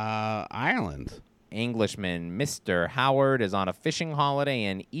Ireland. Englishman Mr. Howard is on a fishing holiday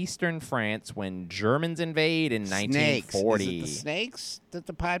in eastern France when Germans invade in Snakes. 1940. Is it the snakes that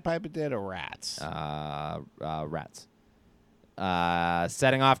the Pied Piper did, or rats? Rats.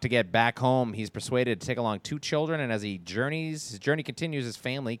 Setting off to get back home, he's persuaded to take along 2 children, and as his journey continues, his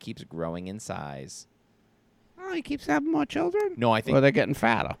family keeps growing in size. Oh, he keeps having more children? No, I Or think they're getting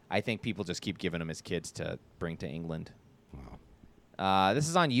fatter. people just keep giving him his kids to bring to England. Wow. This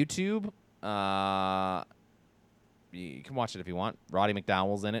is on YouTube. You can watch it if you want. Roddy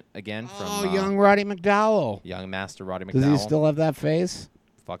McDowell's in it again. From, young Roddy McDowell. young master Roddy McDowell. Does he still have that face?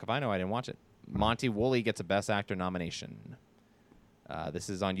 Fuck if I know. I didn't watch it. Monty Woolley gets a Best Actor nomination. This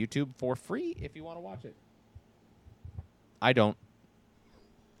is on YouTube for free if you want to watch it. I don't.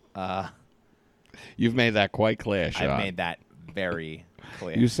 You've made that quite clear, Sean. I've made that very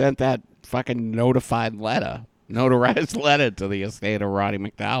clear. You sent that fucking notarized letter to the estate of Roddy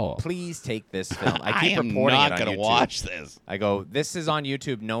McDowell. Please take this film. I keep am reporting not it on gonna YouTube. watch this. I go, this is on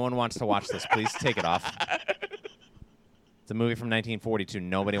YouTube. No one wants to watch this. Please take it off. It's a movie from 1942.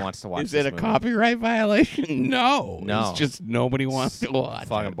 Nobody wants to watch Is this it a movie. copyright violation? No. No. It's just nobody wants to watch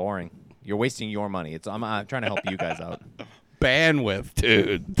Fucking it. boring. You're wasting your money. I'm trying to help you guys out. Bandwidth,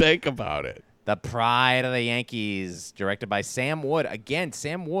 dude. Think about it. The Pride of the Yankees, directed by Sam Wood. Again,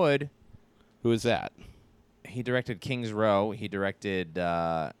 Sam Wood. Who is that? He directed King's Row. He directed. He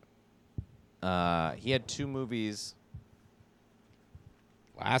had 2 movies.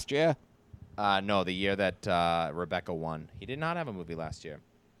 Last year? No, the year that Rebecca won. He did not have a movie last year.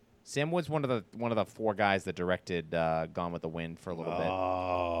 Sam Wood's one of the 4 guys that directed Gone with the Wind for a little bit.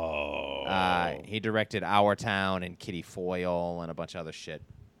 Oh. He directed Our Town and Kitty Foyle and a bunch of other shit.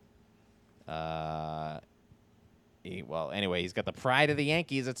 Anyway, he's got The Pride of the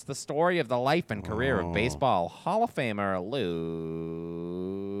Yankees. It's the story of the life and career of baseball Hall of Famer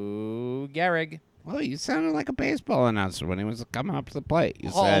Lou Gehrig. Well, you sounded like a baseball announcer when he was coming up to the plate. You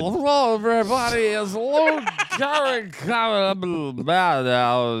said, hello, everybody. It's Lou Gehrig coming up to the bat.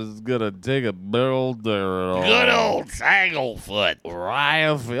 I was going to take a build there. good old Tanglefoot.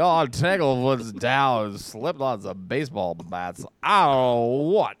 Ryan Tanglefoot's down and slipped on some baseball bats. I don't know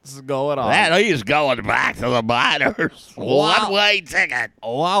what's going on. That he's going back to the minors. Wow. One-way ticket.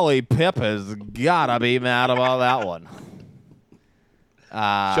 Wally Pip has got to be mad about that one.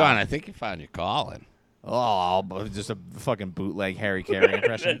 Sean, I think you found your calling. Oh, just a fucking bootleg Harry Carey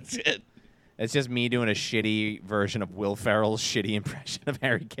impression. That's it. It's just me doing a shitty version of Will Ferrell's shitty impression of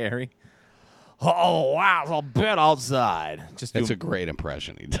Harry Carey. Oh, wow, it's a bit outside. That's a great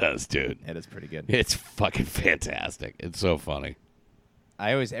impression he does, dude. It is pretty good. It's fucking fantastic. It's so funny.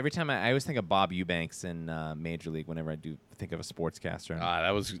 I always think of Bob Eubanks in Major League whenever I do think of a sportscaster. That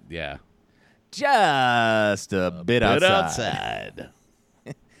was, yeah. Just a bit outside. outside.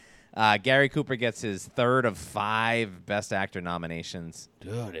 Gary Cooper gets his 3rd of 5 Best Actor nominations.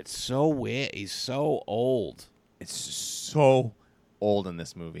 Dude, it's so weird. He's so old. It's so old in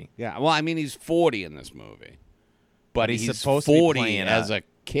this movie. Yeah, well, I mean, he's 40 in this movie. But he's he's supposed to be 40 playing as a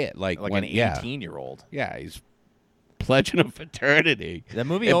kid. Like an 18-year-old. Yeah, he's pledging a fraternity. The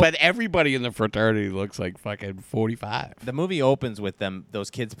movie but everybody in the fraternity looks like fucking 45. The movie opens with those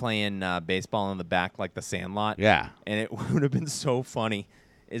kids playing baseball in the back like the Sandlot. Yeah. And it would have been so funny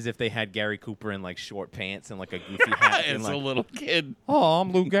is if they had Gary Cooper in like short pants and like a goofy hat. It's like, a little kid. Oh,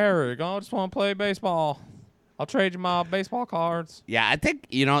 I'm Lou Gehrig. I just want to play baseball. I'll trade you my baseball cards. Yeah, I think,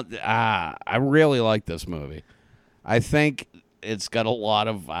 I really like this movie. I think it's got a lot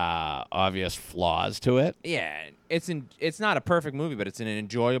of obvious flaws to it. Yeah, it's not a perfect movie, but it's an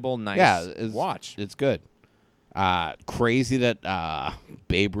enjoyable, nice watch. It's good. Crazy that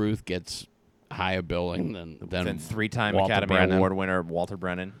Babe Ruth gets higher billing than 3-time Walter Academy Brennan. Award winner Walter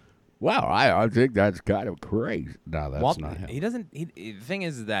Brennan. Wow, I think that's kind of crazy. No, that's not him. He doesn't. The thing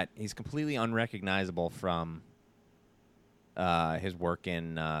is that he's completely unrecognizable from his work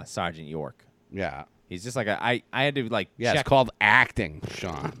in Sergeant York. Yeah. He's just like I had to like Yeah, check. it's called acting,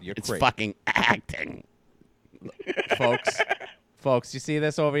 Sean. You're it's crazy. fucking acting. Folks, you see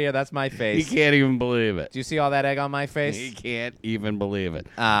this over here? That's my You face. can't even believe it. Do you see all that egg on my You face? can't even believe it.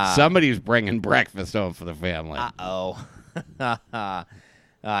 Uh, Somebody's bringing breakfast home for the family. Uh-oh.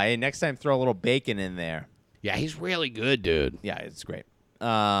 Hey, next time throw a little bacon in there. Yeah, he's really good, dude. Yeah, it's great.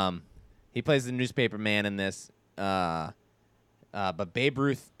 He plays the newspaper man in this. But Babe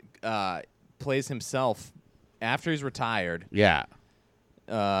Ruth plays himself after he's retired. Yeah.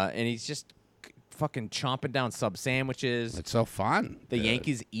 And he's just fucking chomping down sub sandwiches. It's so fun. The dude.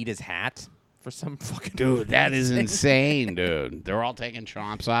 Yankees eat his hat for some fucking Dude, that is reason. insane, dude. They're all taking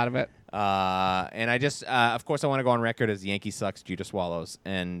chomps out of it. And I just, of course, I want to go on record as Yankee sucks, Judah Swallows,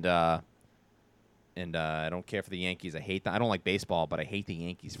 and I don't care for the Yankees. I hate them. I don't like baseball, but I hate the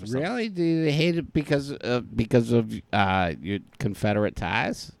Yankees for some. Really? Do you hate it because of your Confederate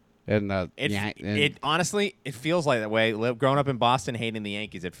ties? And It honestly, it feels like that way. Growing up in Boston, hating the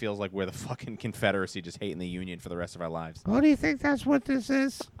Yankees, it feels like we're the fucking Confederacy, just hating the Union for the rest of our lives. Oh, do you think that's what this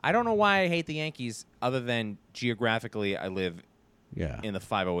is? I don't know why I hate the Yankees, other than geographically, I live Yeah. in the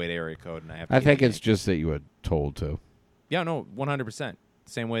 508 area code, and I have. To I hate think the it's just that you were told to. Yeah, no, 100%.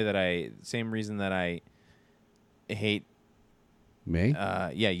 Same reason that I hate. Me?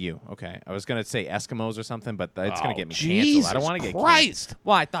 Yeah, you. Okay, I was gonna say Eskimos or something, but it's gonna get me Jesus canceled. I don't want to get Christ. canceled.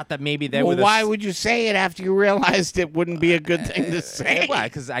 Well, I thought that maybe they Well, were. why would you say it after you realized it wouldn't be a good thing to say? Why?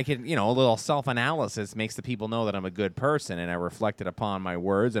 Because I can, a little self-analysis makes the people know that I'm a good person, and I reflected upon my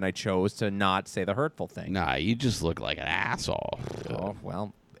words, and I chose to not say the hurtful thing. Nah, you just look like an asshole. Oh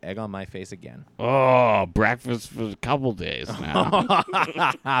well, egg on my face again, Oh, breakfast for a couple days now.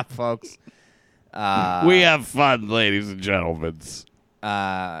 folks. We have fun, ladies and gentlemen.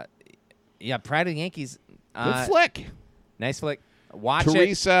 Yeah, Pride of the Yankees. Good flick. Nice flick. Watch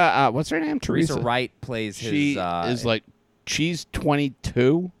Teresa, what's her name? Teresa Wright plays his. She is like, she's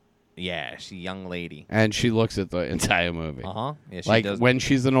 22. Yeah, she young lady. And she looks at the entire movie. Yeah, she Like, does. when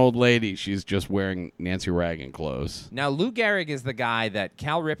she's an old lady, she's just wearing Nancy Reagan clothes. Now, Lou Gehrig is the guy that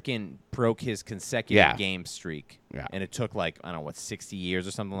Cal Ripken broke his consecutive game streak. Yeah. And it took, like, I don't know, what, 60 years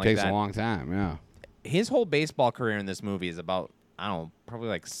or something like Takes that? a long time, yeah. His whole baseball career in this movie is about, I don't know, probably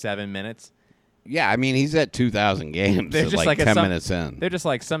like 7 minutes. Yeah, I mean, he's at 2,000 games They're at just like at 10 some- minutes in. They're just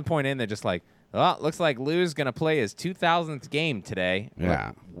like, some point in, they're just like, oh, looks like Lou's going to play his 2,000th game today.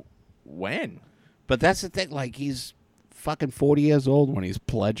 Yeah. Like, when? But that's the thing. Like, he's fucking 40 years old when he's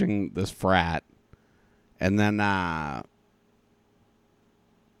pledging this frat. And then,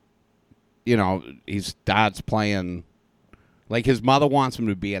 he starts playing. Like, his mother wants him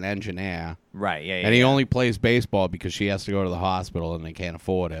to be an engineer. Right, yeah, And he only plays baseball because she has to go to the hospital and they can't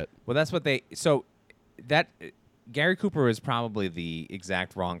afford it. Well, that's what they. So that Gary Cooper is probably the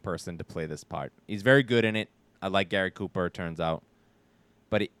exact wrong person to play this part. He's very good in it. I like Gary Cooper. It turns out,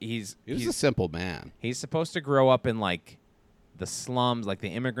 but He was a simple man. he's supposed to grow up in like the slums, like the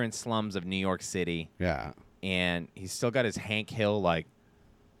immigrant slums of New York City, Yeah. and he's still got his Hank Hill like,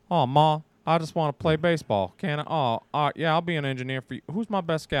 oh ma, I just want to play baseball. Can I? Oh, yeah, I'll be an engineer for you. Who's my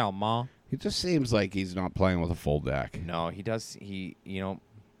best gal, ma? He just seems like he's not playing with a full deck. No, he does.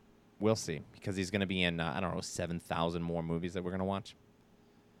 We'll see, because he's going to be in, 7,000 more movies that we're going to watch.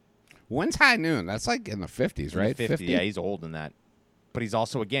 When's High Noon? That's like in the 50s, right? 50. Yeah, he's old in that. But he's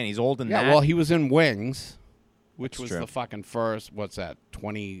also, again, he's old in Yeah, that. well, he was in Wings, which That's was true. the fucking first, what's that,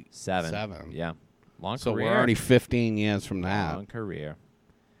 27. Yeah. Long So career. we're already 15 years from that. Long career.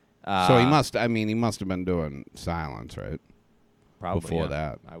 So he must have been doing silence, right? Probably, before yeah.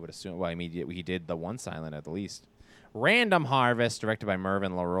 that. I would assume. Well, I mean, he did the one silent at the least. Random Harvest, directed by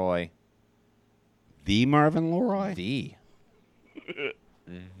Mervyn LeRoy. The Marvin Leroy?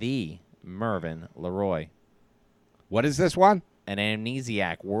 The Mervyn LeRoy. What is this one? An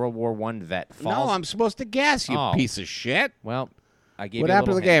amnesiac World War I vet falls. No, I'm supposed to guess, you Oh. piece of shit. Well, I gave What you a happened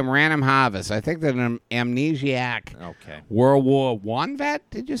to little the hint. game? Random Harvest. I think that an amnesiac Okay. World War I vet,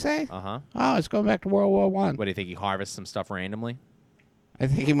 did you say? Uh-huh. Oh, it's going back to World War I. What do you think? He harvests some stuff randomly? I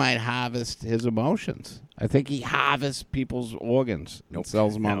think he might harvest his emotions. I think he harvests people's organs Nope. and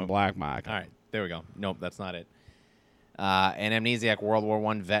sells them on No. the black market. All right, there we go. Nope, that's not it. An amnesiac World War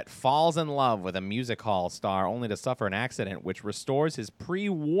I vet falls in love with a music hall star only to suffer an accident which restores his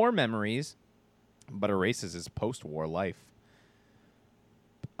pre-war memories but erases his post-war life.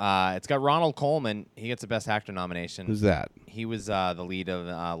 It's got Ronald Coleman. He gets a Best Actor nomination. Who's that? He was the lead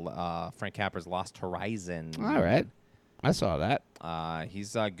of Frank Capra's Lost Horizon. All right. I saw that.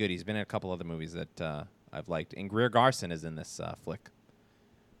 He's good. He's been in a couple other movies that I've liked. And Greer Garson is in this flick.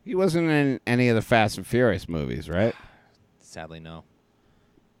 He wasn't in any of the Fast and Furious movies, right? Sadly, no.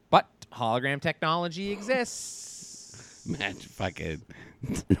 But hologram technology exists. Man, fucking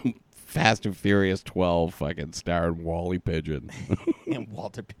Fast and Furious 12 fucking starring Wally Pigeon. And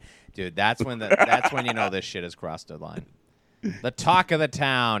Walter, dude, that's when you know this shit has crossed the line. The Talk of the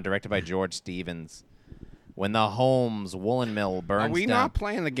Town, directed by George Stevens. When the Holmes woolen mill burns Are we down. not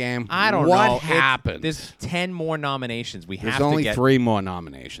playing the game? I don't know. What happened? There's 10 more nominations. We There's have only to get 3 more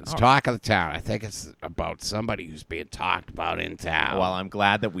nominations. All right. Talk of the Town. I think it's about somebody who's being talked about in town. Well, I'm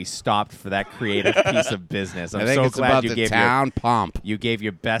glad that we stopped for that creative piece of business. I'm I think so it's glad about you the gave town pump. you gave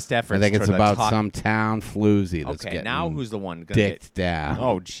your best efforts. I think it's toward the about talk- some town floozy that's Okay, getting now who's the one gonna get? dicked down.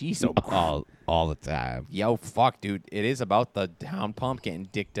 Oh, jeez, all the time. Yo, fuck, dude. It is about the town pump getting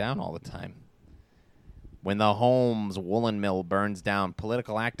dicked down all the time. When the Holmes woolen mill burns down,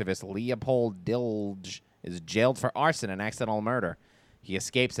 political activist Leopold Dilge is jailed for arson and accidental murder. He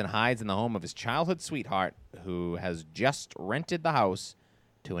escapes and hides in the home of his childhood sweetheart, who has just rented the house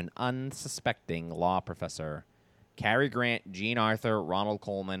to an unsuspecting law professor. Cary Grant, Gene Arthur, Ronald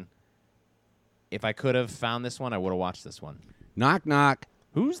Coleman. If I could have found this one, I would have watched this one. Knock, knock.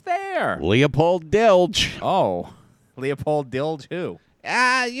 Who's there? Leopold Dilge. Oh, Leopold Dilge, who?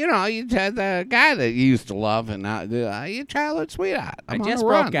 You had the guy that you used to love, and your childhood sweetheart. I I'm on just a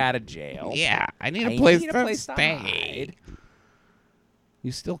broke run. out of jail. Yeah, I need I a place need a to place to stay. hide.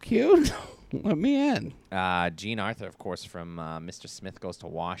 You still cute? Let me in. Gene Arthur, of course, from Mr. Smith Goes to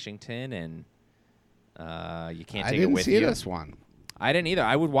Washington, and You Can't I Take It didn't With see You. this one. I didn't either.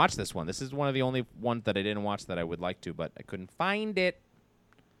 I would watch this one. This is one of the only ones that I didn't watch that I would like to, but I couldn't find it.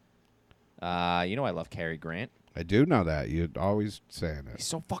 I love Cary Grant. I do know that. You're always saying He's it.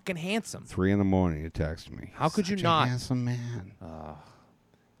 so fucking handsome. 3 a.m, you text me. How could you Such not? A handsome man.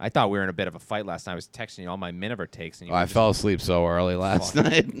 I thought we were in a bit of a fight last night. I was texting you all my Miniver takes, and you I fell asleep so early last Fuck.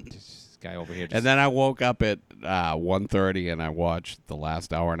 night. This guy over here. Just, And then I woke up at 1:30 and I watched the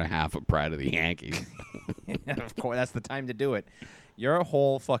last hour and a half of Pride of the Yankees. of course, that's the time to do it. Your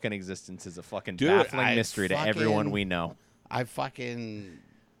whole fucking existence is a fucking Dude, baffling mystery to everyone fucking- we know. I fucking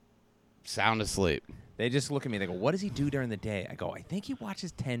sound asleep. They just look at me. They go, "What does he do during the day?" I go, "I think he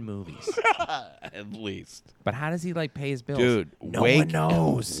watches 10 movies." At least. But how does he like pay his bills? Dude, no Wake, one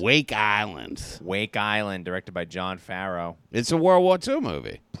knows. Wake Island. Wake Island, directed by John Farrow. It's a World War II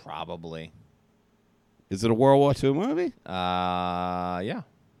movie. Probably. Is it a World War II movie? Yeah.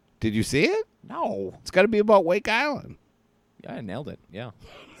 Did you see it? No. It's got to be about Wake Island. Yeah, I nailed it. Yeah.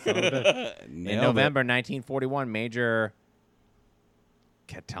 Son of a bitch. In November 1941, Major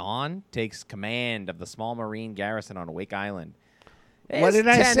Caton takes command of the small Marine garrison on Wake Island. What His did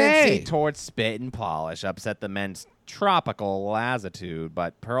I tendency say? towards spit and polish upset the men's tropical lassitude,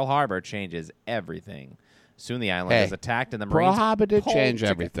 but Pearl Harbor changes everything. Soon the island Hey, is attacked and the Pearl Marines Harbor did pulled change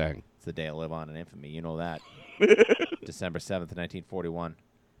together. everything. It's the day I live on in infamy. You know that. December 7th, 1941.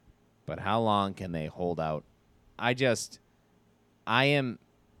 But how long can they hold out? I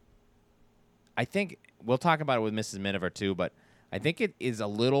think we'll talk about it with Mrs. Miniver too, but I think it is a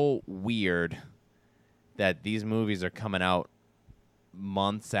little weird that these movies are coming out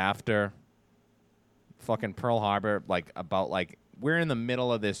months after fucking Pearl Harbor, we're in the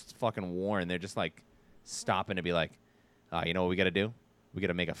middle of this fucking war and they're just like stopping to be like, you know what we got to do? We got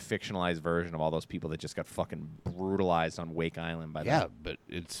to make a fictionalized version of all those people that just got fucking brutalized on Wake Island by Yeah, them. but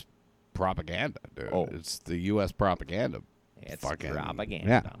it's propaganda, dude. Oh. It's the U.S. propaganda. It's fucking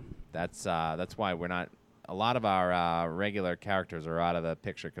propaganda. Yeah. That's why we're not. A lot of our regular characters are out of the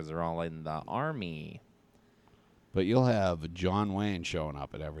picture because they're all in the army. But you'll have John Wayne showing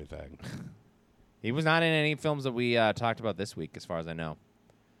up at everything. He was not in any films that we talked about this week, as far as I know.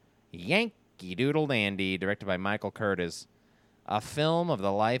 Yankee Doodle Dandy, directed by Michael Curtis, a film of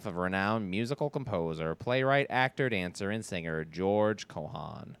the life of renowned musical composer, playwright, actor, dancer, and singer George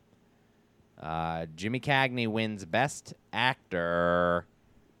Cohan. Jimmy Cagney wins Best Actor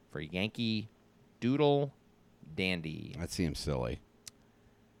for Yankee Doodle Dandy. That seems silly.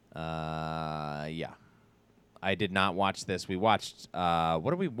 Yeah. I did not watch this. We watched, what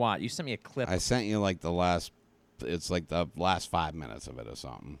did we watch? You sent me a clip. I sent you like the last 5 minutes of it or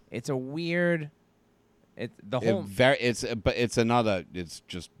something. It's a weird, it's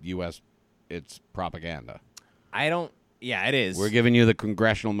just U.S. It's propaganda. Yeah, it is. We're giving you the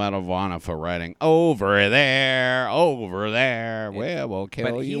Congressional Medal of Honor for writing over there, where we'll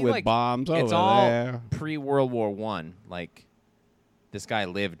kill you with bombs over it's all there. pre-World War I. Like, this guy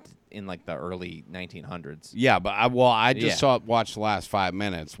lived in like the early 1900s. Yeah, but I just watched the last 5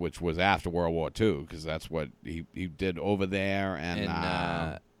 minutes, which was after World War II, because that's what he did over there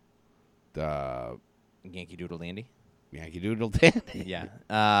and the Yankee Doodle Dandy. Yankee Doodle Dandy.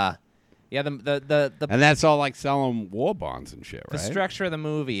 Yeah. Yeah, the And that's all like selling war bonds and shit, the right? structure of the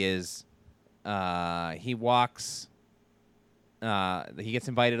movie is he walks he gets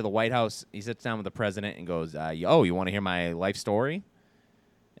invited to the White House. He sits down with the president and goes, you want to hear my life story?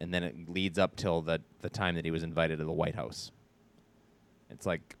 And then it leads up till the time that he was invited to the White House. It's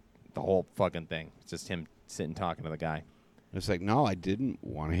like the whole fucking thing. It's just him sitting talking to the guy. It's like, no, I didn't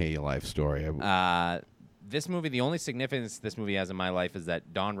want to hear your life story. This movie, the only significance this movie has in my life is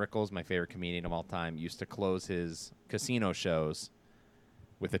that Don Rickles, my favorite comedian of all time, used to close his casino shows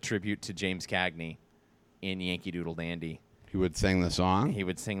with a tribute to James Cagney in Yankee Doodle Dandy. He would sing the song? He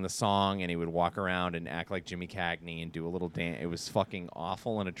would sing the song, and he would walk around and act like Jimmy Cagney and do a little dance. It was fucking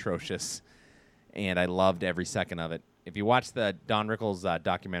awful and atrocious, and I loved every second of it. If you watch the Don Rickles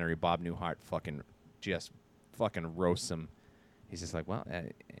documentary, Bob Newhart fucking roasts him. He's just like, well,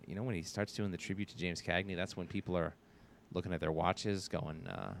 when he starts doing the tribute to James Cagney, that's when people are looking at their watches going,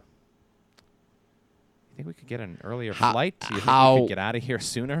 you think we could get an earlier flight? Do you think we could get out of here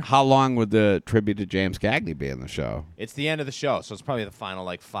sooner? How long would the tribute to James Cagney be in the show? It's the end of the show, so it's probably the final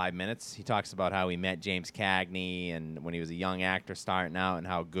 5 minutes. He talks about how he met James Cagney and when he was a young actor starting out and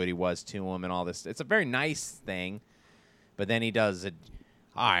how good he was to him and all this. It's a very nice thing, but then he does it.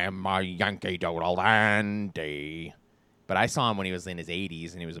 I am a Yankee Doodle Dandy. But I saw him when he was in his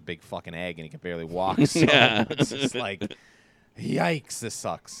 80s, and he was a big fucking egg, and he could barely walk. So it's just like, yikes, this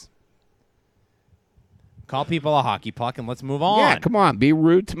sucks. Call people a hockey puck, and let's move on. Yeah, come on. Be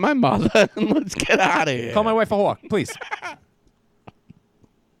rude to my mother, and let's get out of here. Call my wife a hawk, please.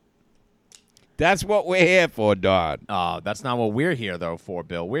 That's what we're here for, Don. Oh, that's not what we're here, though, for,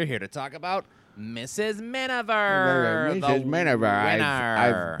 Bill. We're here to talk about Mrs. Miniver. Mrs. Miniver,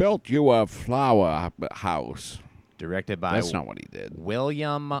 I've built you a flower house. Directed by That's not what he did.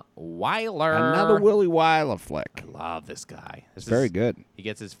 William Wyler. Another Willy Wyler flick. I love this guy. It's very good. He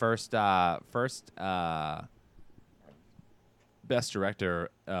gets his first Best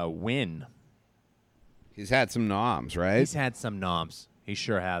Director win. He's had some noms, right? He's had some noms. He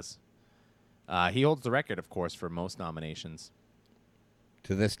sure has. He holds the record, of course, for most nominations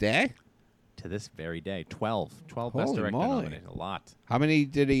To this day? to this very day. 12. 12 Holy Best Director moly. nominations. A lot. How many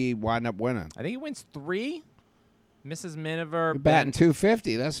did he wind up winning? I think he wins 3. Mrs. Miniver. You're batting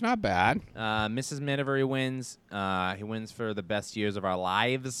 250. That's not bad. Mrs. Miniver he wins. He wins for The Best Years of Our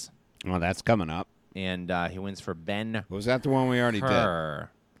Lives. Oh, that's coming up. And he wins for Ben Was that the one we already did? Hur.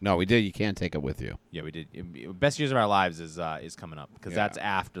 No, we did. You can't take it with you. Yeah, we did. Best Years of Our Lives is coming up because Yeah. that's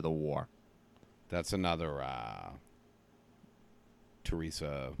after the war. That's another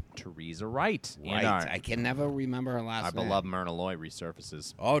Teresa Teresa Wright. Wright. And our, I can never remember her last our name. beloved Myrna Loy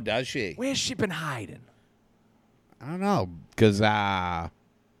resurfaces. Oh, does she? Where's she been hiding? I don't know. Because Yeah,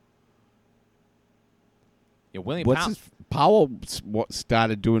 William Powell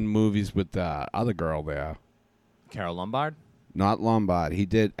started doing movies with the other girl there. Carol Lombard. Not Lombard. He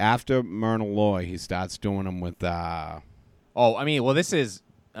did after Myrna Loy. He starts doing them with Oh, I mean, well, this is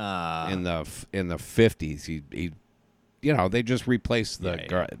in the 50s. He they just replaced the Yeah,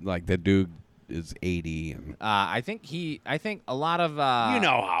 girl. Like the dude is 80 and I think a lot of you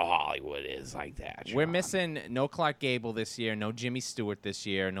know how Hollywood is like that. we're Sean. missing no Clark Gable this year, no Jimmy Stewart this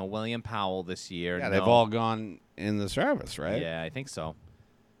year, no William Powell this year. Yeah, no, they've all gone in the service, right? Yeah, I think so.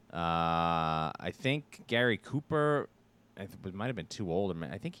 I think Gary Cooper. It might have been too old.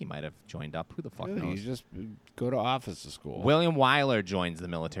 I think he might have joined up. Who the fuck Really, knows? you just go to officer school. William Wyler joins the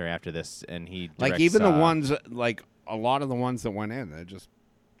military after this, and he directs, like even the ones like a lot of the ones that went in, they're just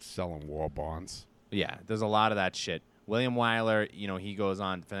selling war bonds. Yeah, there's a lot of that shit. William Wyler, he goes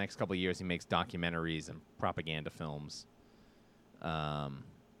on for the next couple of years. He makes documentaries and propaganda films. Yeah,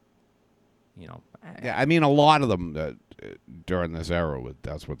 I mean a lot of them during this era,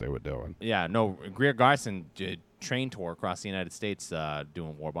 that's what they were doing. Yeah, no, Greer Garson did train tour across the United States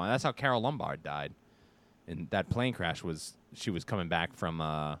doing war bond. That's how Carol Lombard died. And that plane crash she was coming back from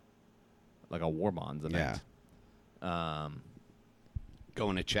like a war bonds event. Yeah.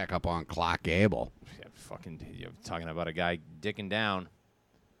 Going to check up on Clark Gable. Yeah, you're talking about a guy dicking down.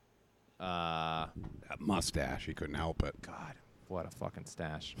 That mustache, he couldn't help it. God, what a fucking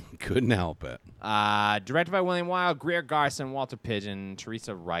stash. Couldn't help it. Directed by William Wyler, Greer Garson, Walter Pidgeon,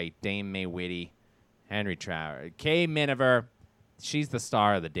 Teresa Wright, Dame Mae Whitty, Henry Trower, Kay Miniver. She's the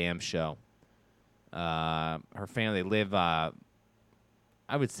star of the damn show. Her family live, I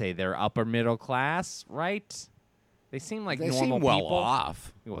would say they're upper middle class, right? They seem like They normal seem well people.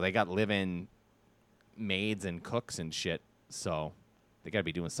 off. Well, they got live-in maids and cooks and shit, so they got to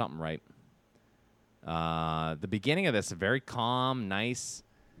be doing something right. The beginning of this is very calm, nice.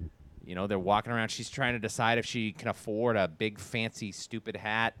 They're walking around. She's trying to decide if she can afford a big, fancy, stupid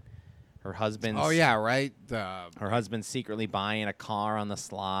hat. Her husband's Oh yeah, right. her husband's secretly buying a car on the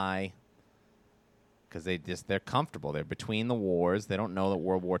sly because they're comfortable. They're between the wars. They don't know that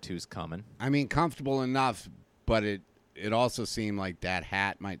World War II's coming. I mean, comfortable enough, but it also seemed like that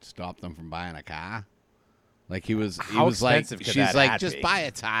hat might stop them from buying a car. Like he was How like, expensive could she's that like, hat just be? buy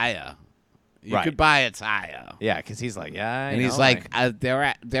a tire. You Right. could buy a tire. Yeah, because he's like, yeah, And he's like,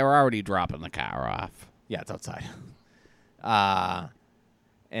 they're already dropping the car off. yeah, it's outside.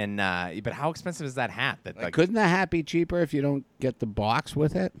 But how expensive is that hat? That Like, couldn't the hat be cheaper if you don't get the box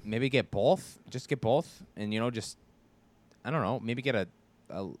with it? maybe get both. Just get both, and just I don't know. Maybe get a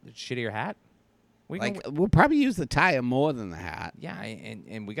shittier hat. We'll probably use the tire more than the hat. Yeah,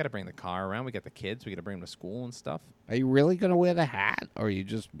 and we got to bring the car around. We got the kids. We got to bring them to school and stuff. Are you really gonna wear the hat, or you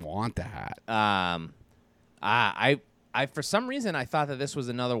just want the hat? I for some reason I thought that this was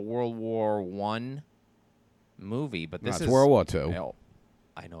another World War I movie, but this No, it's is World War II. Oh,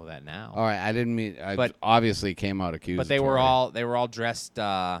 I know that now. All right, I didn't mean. But- obviously came out accusatory. But they were all dressed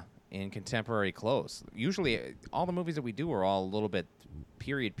in contemporary clothes. Usually, all the movies that we do are all a little bit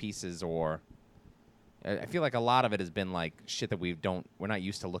period pieces, or I feel like a lot of it has been like shit that we're not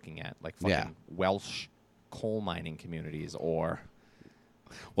used to looking at, like fucking Yeah. Welsh coal mining communities, or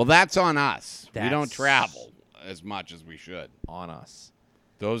Well, that's on us. We don't That's- travel as much as we should. on us.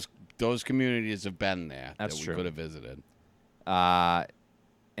 Those communities have been there That's that we true. could have visited.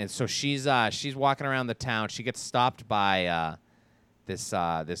 And so she's walking around the town. She gets stopped by this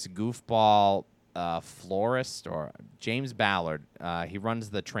goofball florist, or James Ballard. He runs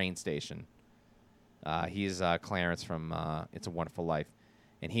the train station. He's Clarence from It's a Wonderful Life,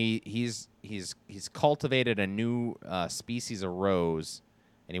 and he's cultivated a new species of rose,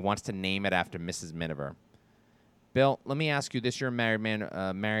 and he wants to name it after Mrs. Miniver. Bill, let me ask you this: you're a married man,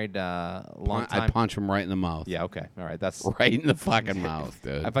 married long I time. punch him right in the mouth. Yeah, okay, all right. That's Right in the fucking mouth,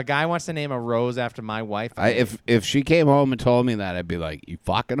 dude. if a guy wants to name a rose after my wife, If she came home and told me that, I'd be like, "You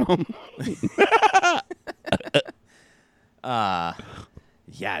fucking him?"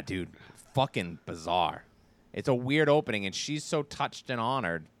 Yeah, dude. Fucking bizarre. It's a weird opening, and she's so touched and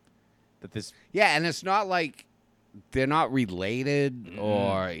honored that this. Yeah, and it's not like they're not related,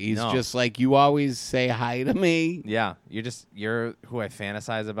 or he's no. just like, you always say hi to me. Yeah, you're who I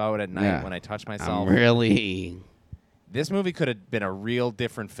fantasize about at night when I touch myself. I'm really. This movie could have been a real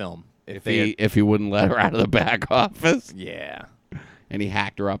different film If he wouldn't let her out of the back office. Yeah. And he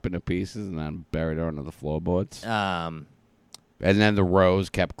hacked her up into pieces and then buried her under the floorboards. Um. And then the rose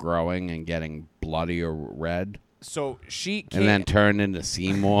kept growing and getting bloody or red. So she and then turned into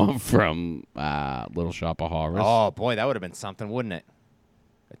Seymour from Little Shop of Horrors. Oh boy, that would have been something, wouldn't it?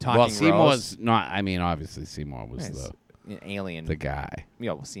 A talking well, Seymour's rose. not. I mean, obviously Seymour was An alien. the guy.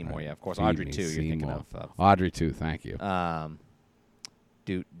 Yeah, well, Seymour. Yeah, of course. Feed Audrey me, too. You're thinking Seymour. of. Audrey too. Thank you.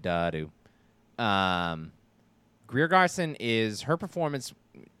 Do da do. Greer Garson is her performance.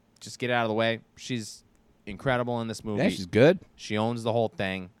 Just get out of the way. She's incredible in this movie. Yeah, she's good. She owns the whole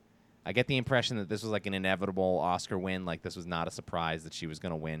thing. I get the impression that this was like an inevitable Oscar win. Like this was not a surprise that she was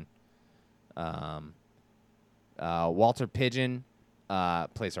going to win. Walter Pidgeon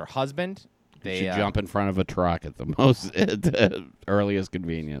plays her husband. They should jump in front of a truck at the earliest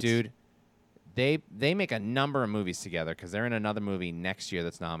convenience. Dude, they make a number of movies together because they're in another movie next year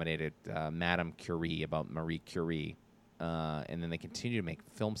that's nominated, Madame Curie, about Marie Curie. And then they continue to make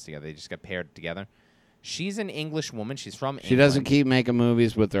films together. They just got paired together. She's an English woman. She's from England. She doesn't keep making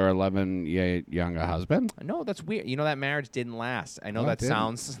movies with her 11-year younger husband? No, that's weird. You know, that marriage didn't last. I know No, it that didn't.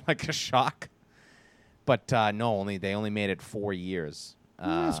 sounds like a shock. But no, they only made it 4 years.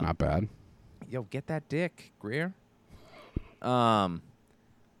 That's not bad. Yo, get that dick, Greer.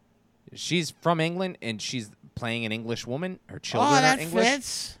 She's from England, and she's playing an English woman. Her children are English.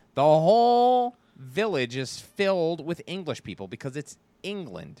 Fits. The whole village is filled with English people because it's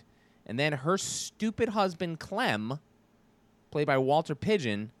England. And then her stupid husband, Clem, played by Walter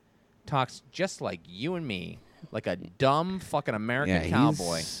Pidgeon, talks just like you and me, like a dumb fucking American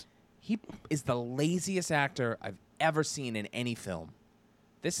cowboy. He is the laziest actor I've ever seen in any film.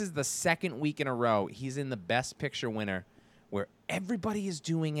 This is the second week in a row he's in the Best Picture winner where everybody is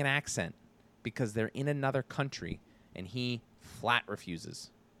doing an accent because they're in another country, and he flat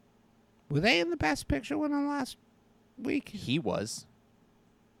refuses. Were they in the Best Picture winner last week? He was.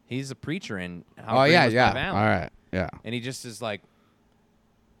 He's a preacher in How Green Was My Valley. All right, yeah. And he just is like,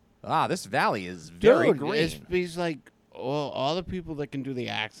 this valley is very green. He's like, all the people that can do the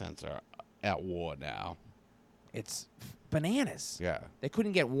accents are at war now. It's bananas. Yeah. They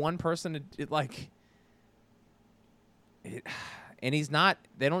couldn't get one person to, and he's not,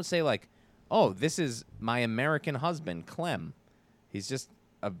 they don't say like, oh, this is my American husband, Clem. He's just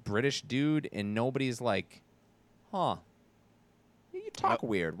a British dude, and nobody's like, huh. You talk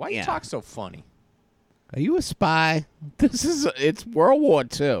weird. Why you talk so funny? Are you a spy? It's World War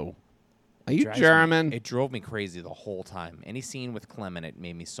II. Are you German? It drove me crazy the whole time. Any scene with Clem in it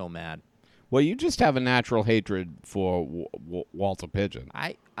made me so mad. Well, you just have a natural hatred for Walter Pidgeon.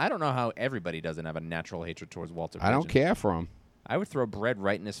 I don't know how everybody doesn't have a natural hatred towards Walter Pidgeon. I don't care for him. I would throw bread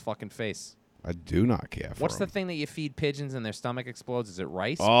right in his fucking face. I do not care for him. What's the thing that you feed pigeons and their stomach explodes? Is it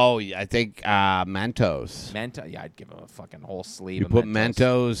rice? Oh, I think Mentos. Yeah, I'd give him a fucking whole sleeve You of put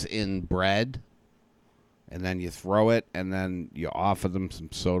Mentos. Mentos in bread, and then you throw it, and then you offer them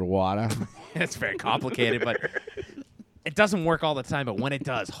some soda water. It's very complicated, but it doesn't work all the time. But when it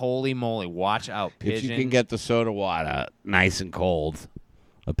does, holy moly, watch out, pigeon. If you can get the soda water nice and cold,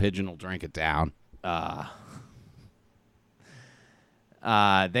 a pigeon will drink it down.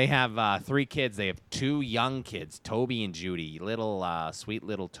 They have 3 kids. They have 2 young kids, Toby and Judy, sweet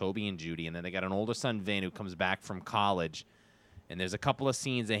little Toby and Judy. And then they got an older son, Vin, who comes back from college. And there's a couple of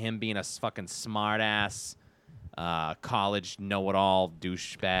scenes of him being a fucking smart-ass college know-it-all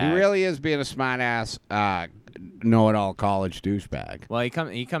douchebag. He really is being a smart-ass, know-it-all college douchebag. Well, he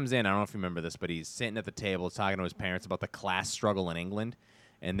comes in. I don't know if you remember this, but he's sitting at the table talking to his parents about the class struggle in England.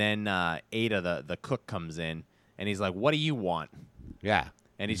 And then Ada, the cook, comes in, and he's like, "What do you want?" Yeah.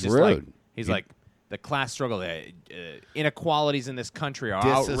 And he's just rude. like, the class struggle, the inequalities in this country are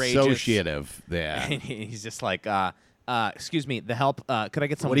outrageous. Disassociative there. And he's just like, excuse me, the help, could I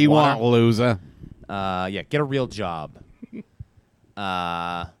get some What do you water? want, loser? Yeah, get a real job.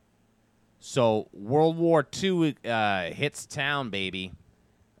 So World War II hits town, baby.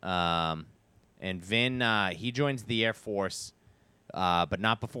 And Vin, he joins the Air Force, but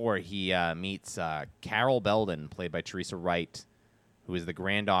not before he meets Carol Belden, played by Teresa Wright, who is the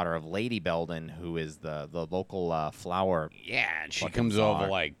granddaughter of Lady Belden, who is the local flower. Yeah, and she fucking comes czar. over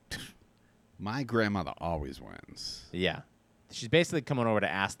like, my grandmother always wins. Yeah. She's basically coming over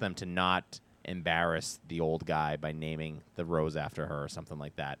to ask them to not embarrass the old guy by naming the rose after her or something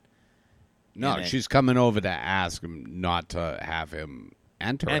like that. No, And then- she's coming over to ask him not to have him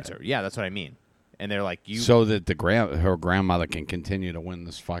enter. It. Yeah, that's what I mean. And they're like, So that her grandmother can continue to win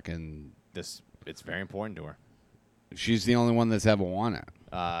this fucking. It's very important to her. She's the only one that's ever won it.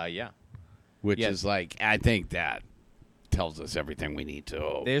 Yeah. Which Yes. is like, I think that tells us everything we need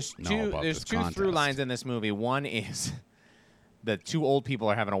to There's know two. about There's this two contest. through lines in this movie. One is the two old people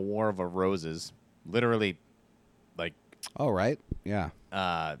are having a war of roses, literally, like Oh, right? Yeah.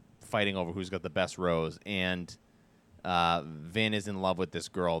 fighting over who's got the best rose. And Vin is in love with this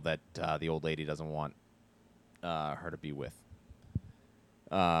girl that the old lady doesn't want her to be with.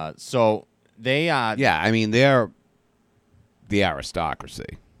 So they. Yeah, I mean, they're the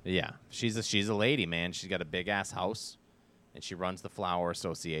aristocracy. Yeah, she's a lady, man. She's got a big ass house, and she runs the flower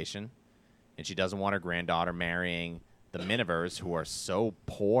association, and she doesn't want her granddaughter marrying the Minivers, who are so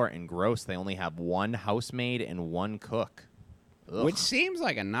poor and gross. They only have one housemaid and one cook. Ugh. Which seems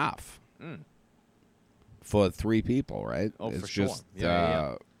like enough for 3 people, right? Oh, it's for sure. just,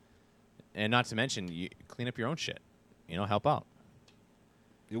 Yeah. And not to mention, you clean up your own shit. Help out.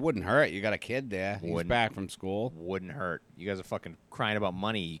 It wouldn't hurt. You got a kid there. He's Wouldn't. back from school. Wouldn't hurt. You guys are fucking crying about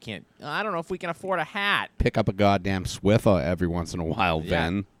money. You can't. I don't know if we can afford a hat. Pick up a goddamn Swiffer every once in a while,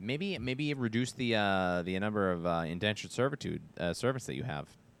 Vin. Maybe reduce the number of indentured servitude servants that you have.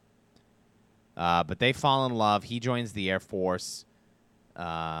 But they fall in love. He joins the Air Force,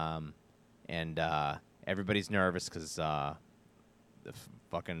 and everybody's nervous because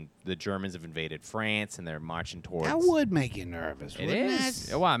the Germans have invaded France and they're marching towards. That would make you nervous. It wouldn't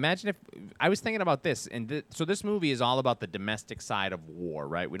is. it? Wow, imagine if I was thinking about this, and so this movie is all about the domestic side of war,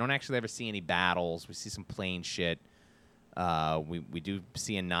 right? We don't actually ever see any battles. We see some plane shit. We do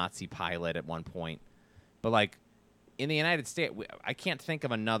see a Nazi pilot at one point, but like in the United States, I can't think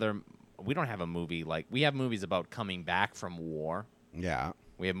of another. We don't have a movie like we have movies about coming back from war. Yeah.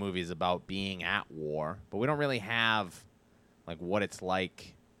 We have movies about being at war, but we don't really have like what it's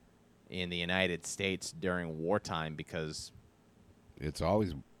like in the United States during wartime because It's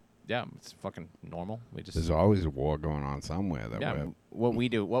always it's fucking normal. there's always a war going on somewhere that we're what we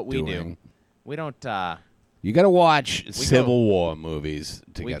do, doing. we don't. You got to watch go- Civil War movies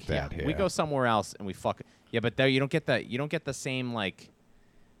to we, get that here. We go somewhere else and we fuck. Yeah, but there you don't get the same like.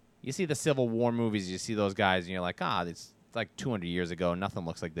 You see the Civil War movies, you see those guys, and you're like, it's like 200 years ago. Nothing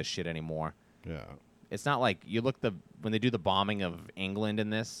looks like this shit anymore. Yeah. It's not like you look when they do the bombing of England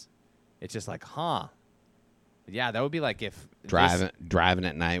in this. It's just like, yeah, that would be like if Driving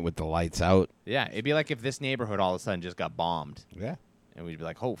at night with the lights out. Yeah, it'd be like if this neighborhood all of a sudden just got bombed. Yeah. And we'd be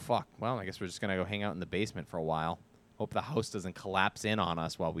like, oh, fuck. Well, I guess we're just going to go hang out in the basement for a while. Hope the house doesn't collapse in on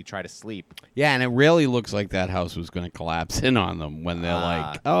us while we try to sleep. Yeah, and it really looks like that house was going to collapse in on them when they're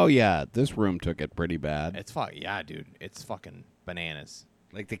like, oh, yeah, this room took it pretty bad. Yeah, dude. It's fucking bananas.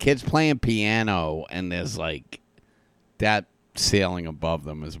 Like the kid's playing piano, and there's like that sailing above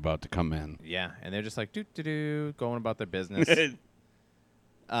them is about to come in. Yeah, and they're just like, doo-doo-doo, going about their business.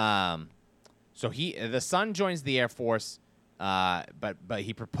 So the son joins the Air Force, but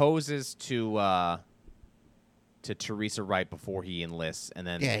he proposes to Teresa right before he enlists, and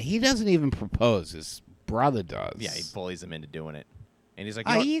then Yeah, he doesn't even propose. His brother does. yeah, he bullies him into doing it, and he's like,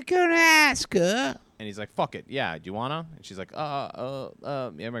 Are you going to ask her? and he's like, fuck it, yeah, do you wanna? And she's like,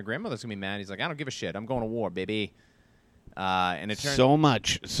 yeah, my grandmother's gonna be mad. He's like, I don't give a shit. I'm going to war, baby. And it turns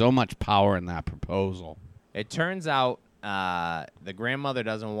So much power in that proposal. It turns out the grandmother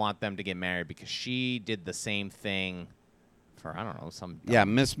doesn't want them to get married because she did the same thing for, I don't know, some... Yeah,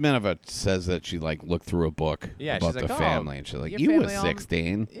 Miss Miniver says that she like looked through a book Yeah, about she's like, the "Oh, family, and she's like, your "You were family all-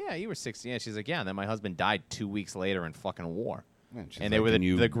 16." Yeah, you were 16. Yeah, she's like, yeah, and then my husband died 2 weeks later in fucking war. And, she's And they like, were "And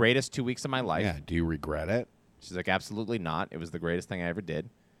you- the greatest 2 weeks of my life. Yeah, do you regret it? She's like, absolutely not. It was the greatest thing I ever did.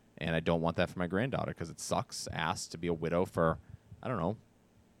 And I don't want that for my granddaughter because it sucks ass to be a widow for, I don't know,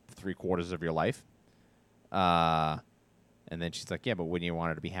 3/4 of your life. And then she's like, yeah, but wouldn't you want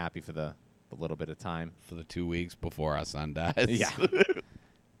her to be happy for the little bit of time? For the 2 weeks before our son dies.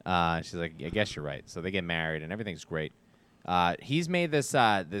 Yeah. She's like, I guess you're right. So they get married and everything's great. He's made this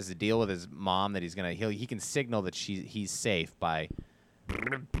deal with his mom that he can signal that he's safe by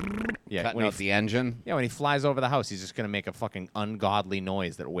Cutting when off the engine. when he flies over the house, he's just gonna make a fucking ungodly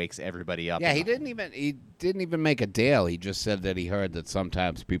noise that wakes everybody up. Yeah, he didn't even make a deal. He just said that he heard that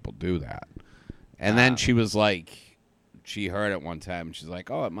sometimes people do that. And then she was like, she heard it one time, and she's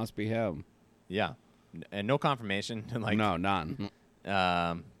like, "Oh, it must be him." Yeah, and no confirmation. Like No, none.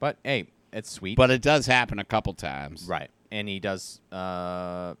 But hey, it's sweet. But it does happen a couple times. Right, and he does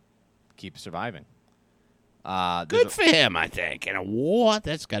keep surviving. There's Good for him, I think. In a war,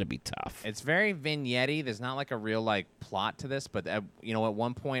 that's got to be tough. It's very vignette-y. There's not like a real like plot to this, but at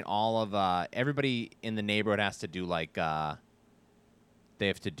one point, all of everybody in the neighborhood has to do like they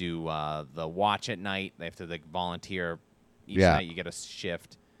have to do the watch at night. They have to like volunteer each night. You get a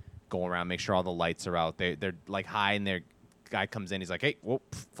shift, go around, make sure all the lights are out. They're like high, and their guy comes in. He's like, "Hey, whoa,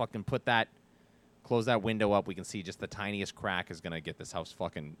 fucking close that window up. We can see just the tiniest crack is gonna get this house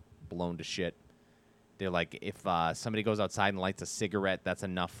fucking blown to shit." They're like, if somebody goes outside and lights a cigarette, that's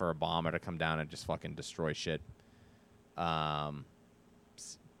enough for a bomber to come down and just fucking destroy shit. Fucking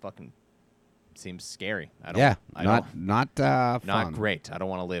seems scary. Not fun. Great. I don't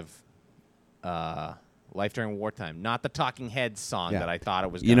want to live life during wartime. Not the Talking Heads song that I thought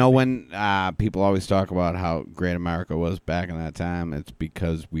it was. You know, when people always talk about how great America was back in that time, it's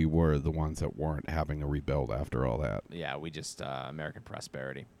because we were the ones that weren't having to rebuild after all that. Yeah, we just American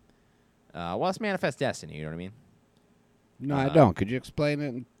prosperity. Well, it's Manifest Destiny, you know what I mean? No, I don't. Could you explain it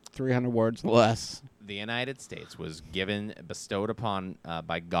in 300 words less? The United States was bestowed upon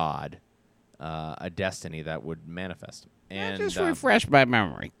by God a destiny that would manifest. And just refresh my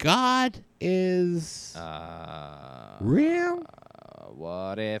memory. God is real?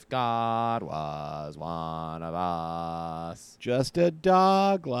 What if God was one of us? Just a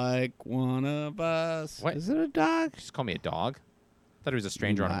dog like one of us. What? Is it a dog? Just call me a dog. I thought he was a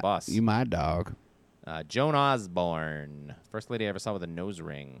stranger on a bus. You my dog. Joan Osborne. First lady I ever saw with a nose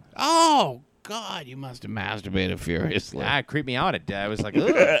ring. Oh, God, you must have masturbated furiously. Yeah, it creeped me out. I was like,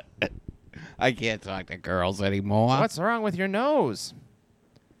 ugh. I can't talk to girls anymore. What's wrong with your nose?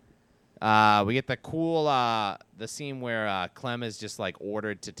 We get the cool, the scene where Clem is just like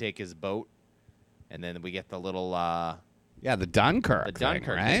ordered to take his boat. And then we get the little... the Dunkirk. The Dunkirk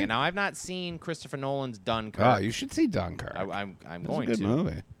thing, right? thing. And now I've not seen Christopher Nolan's Dunkirk. Oh, you should see Dunkirk. I'm It's going a good to.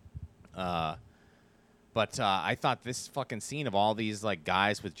 movie. But I thought this fucking scene of all these like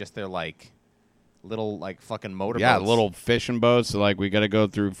guys with just their like little like fucking motorboats. Yeah, little fishing boats. So, like, we got to go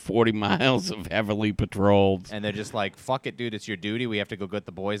through 40 miles of heavily patrolled. And they're just like, fuck it, dude. It's your duty. We have to go get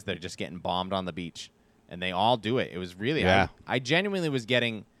the boys. They're just getting bombed on the beach. And they all do it. It was really, I genuinely was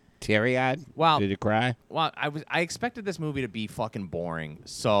getting... Teary-eyed? Well, did you cry? Well, I expected this movie to be fucking boring.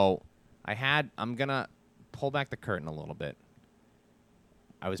 So I'm going to pull back the curtain a little bit.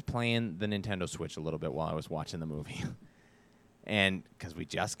 I was playing the Nintendo Switch a little bit while I was watching the movie. And because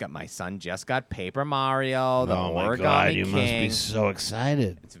my son just got Paper Mario, the Oh, my Origami God, you King. must be so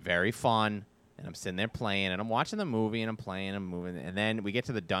excited. It's very fun. And I'm sitting there playing, and I'm watching the movie, and I'm playing, and I'm moving. And then we get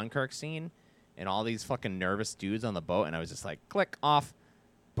to the Dunkirk scene, and all these fucking nervous dudes on the boat, and I was just like, click, off,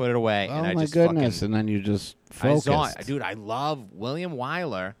 put it away. Oh, and I my just goodness. And then you just focused. I saw it. Dude, I love William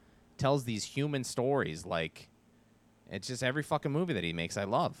Wyler tells these human stories. Like, it's just every fucking movie that he makes I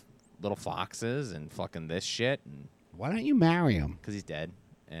love. Little Foxes and fucking this shit. And why don't you marry him? because he's dead.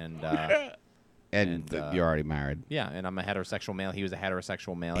 And You're already married. yeah, and I'm a heterosexual male. He was a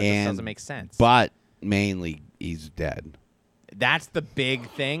heterosexual male. It And- just doesn't make sense. But mainly, he's dead. That's the big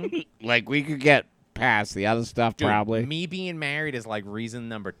thing. Like, we could get past the other stuff, Dude, probably. me being married is like reason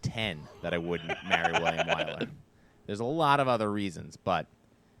number 10 that I wouldn't marry William Wyler. There's a lot of other reasons, but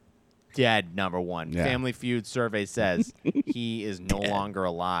dead, number 1. Yeah. Family Feud survey says he is no longer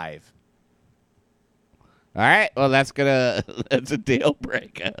alive. All right. Well, that's a deal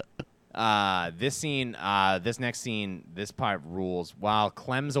breaker. This next scene, this part rules. While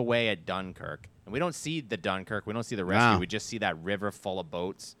Clem's away at Dunkirk, and we don't see the Dunkirk, we don't see the rescue, No. we just see that river full of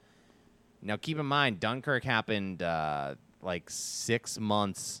boats. Now, keep in mind, Dunkirk happened like 6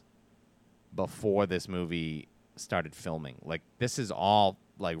 months before this movie started filming. Like, this is all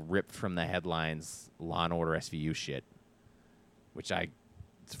like ripped from the headlines, Law and Order SVU shit, which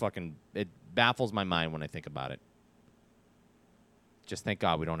it baffles my mind when I think about it. Just thank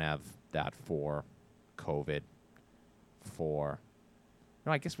God we don't have that for COVID. No,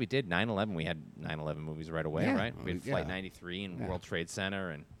 I guess we did. 9/11, we had 9/11 movies right away, Yeah, right? We had Flight yeah. 93 and Yeah. World Trade Center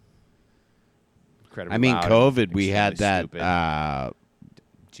and Incredibly I mean, Loud COVID, and we had Extremely that Stupid.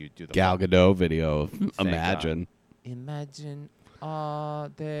 Did you do the Gal Gadot video of God. Imagine. Imagine,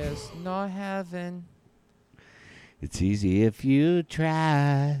 there's no heaven. It's easy if you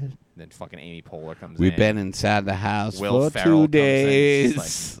try. Then fucking Amy Poehler comes We've in. been inside the house Will for Ferrell 2 comes in. It's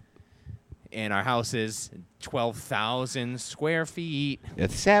days. And our house is 12,000 square feet.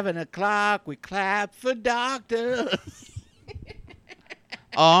 At 7 o'clock, we clap for doctors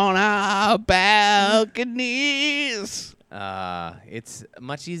on our balconies. It's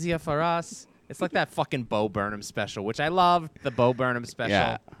much easier for us. It's like that fucking Bo Burnham special, which I loved, the Bo Burnham special.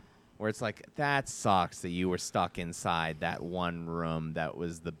 Yeah. Where it's like, that sucks that you were stuck inside that one room that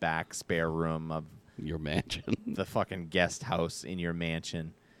was the back spare room of Your mansion. the fucking guest house in your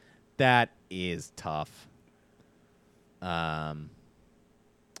mansion. That is tough.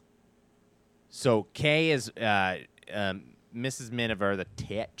 So Kay is Mrs. Miniver, the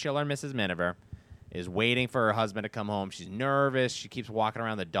titular Mrs. Miniver, is waiting for her husband to come home. She's nervous. She keeps walking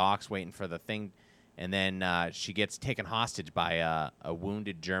around the docks waiting for the thing, and then she gets taken hostage by a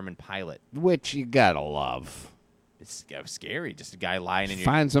wounded German pilot. Which you gotta love. It's scary. Just a guy lying in your...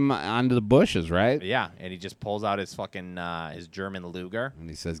 Finds him under the bushes, right? Yeah, and he just pulls out his fucking his German Luger. And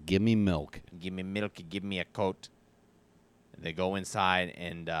he says, "Give me milk." Give me milk, give me a coat. They go inside,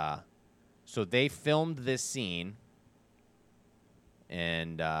 and so they filmed this scene,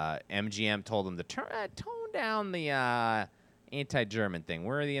 and MGM told them to tone down the anti-German thing.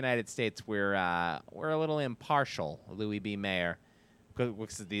 We're in the United States. We're a little impartial, Louis B. Mayer,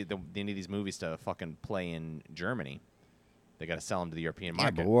 because they need these movies to fucking play in Germany. They got to sell them to the European Yeah,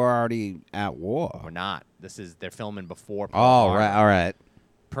 market. but we're already at war. We're not. They're filming before Pearl Oh, Harbor. right, all right.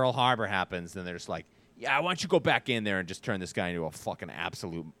 Pearl Harbor happens, then they're just like, yeah, why don't you go back in there and just turn this guy into a fucking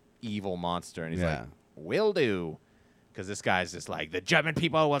absolute evil monster? And he's like, will do. Because this guy's just like, the German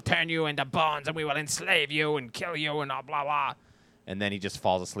people will turn you into bones and we will enslave you and kill you and blah, blah, blah. And then he just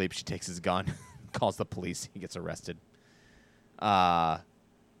falls asleep. She takes his gun, calls the police. He gets arrested.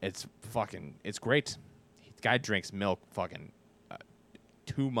 It's great. The guy drinks milk fucking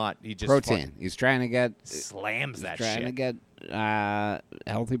too much. He just Protein. He's trying to get... slams that trying shit. to get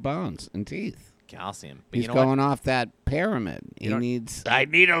healthy bones and teeth. Calcium. But He's you know going off that pyramid. He don't- needs... I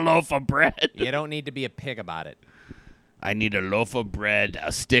need a loaf of bread. You don't need to be a pig about it. I need a loaf of bread,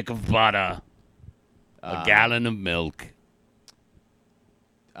 a stick of butter, a gallon of milk.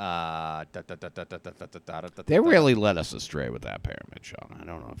 They really led us astray with that pyramid, Sean. I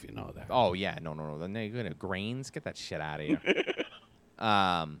don't know if you know that. Oh yeah, no. Then you're gonna grains. Get that shit out of here.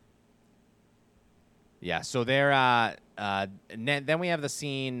 Yeah. So they're then we have the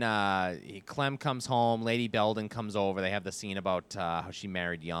scene. Clem comes home. Lady Belden comes over. They have the scene about how she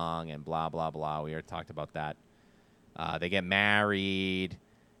married young and blah blah blah. We already talked about that. They get married,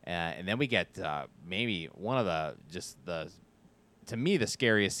 and then we get maybe one of the to me the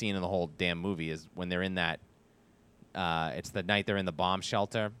scariest scene in the whole damn movie is when they're in that. It's the night they're in the bomb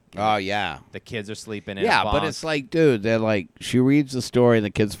shelter. Oh, yeah. The kids are sleeping in. Yeah, but it's like, dude, they're like, she reads the story and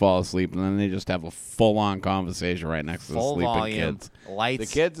the kids fall asleep, and then they just have a full-on conversation right next to the full sleeping volume, kids. lights.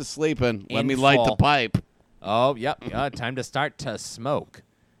 The kids are sleeping. Let in me light the full. pipe. Oh, yep. Time to start to smoke.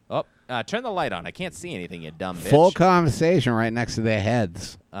 Oh, turn the light on. I can't see anything, you dumb bitch. Full conversation right next to their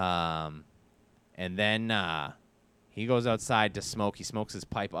heads. And then he goes outside to smoke. He smokes his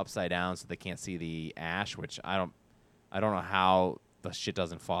pipe upside down so they can't see the ash, which I don't know how the shit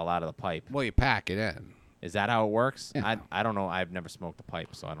doesn't fall out of the pipe. Well, you pack it in. Is that how it works? Yeah. I don't know. I've never smoked a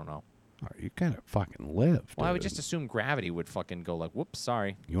pipe, so I don't know. Oh, you gotta fucking live. Well, I would dude. just assume gravity would fucking go like, whoops,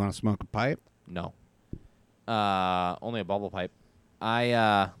 sorry. You want to smoke a pipe? No. Only a bubble pipe.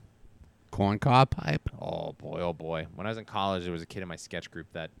 Corn cob pipe? Oh boy. When I was in college, there was a kid in my sketch group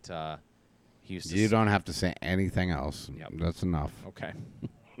that he used to. You don't have to say anything else. Yep. That's enough. Okay.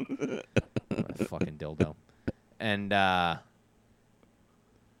 What a fucking dildo. And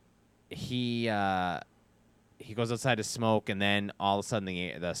he goes outside to smoke, and then all of a sudden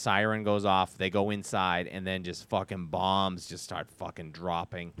the siren goes off. They go inside, and then just fucking bombs just start fucking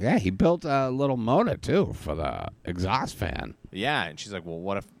dropping. Yeah, he built a little motor, too, for the exhaust fan. Yeah, and she's like, "Well,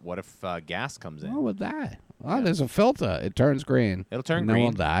 what if gas comes in? What would that? Oh, there's a filter. It turns green. It'll turn and green. Then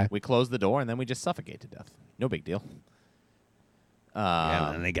we'll die. We close the door, and then we just suffocate to death. No big deal." Yeah,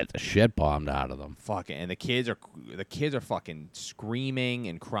 and then they get the shit bombed out of them. Fucking, and the kids are fucking screaming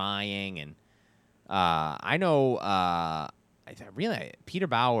and crying, and I know Peter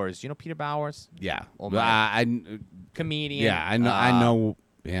Bowers. You know Peter Bowers? Yeah. Oh, I Comedian. yeah, I know. I know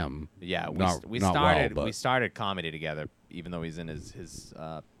him. Yeah, we not started well, we but started comedy together, even though he's in his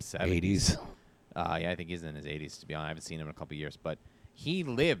 70s. 80s. Yeah, I think he's in his 80s. To be honest, I haven't seen him in a couple years, but he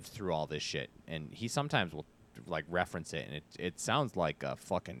lived through all this shit, and he sometimes will like reference it, and it sounds like a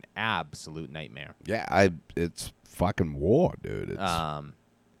fucking absolute nightmare. Yeah, it's fucking war, dude. It's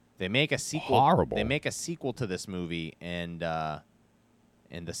They make a sequel. horrible. They make a sequel to this movie, and the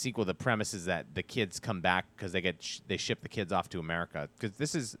sequel, the premise is that the kids come back because they ship the kids off to America. Because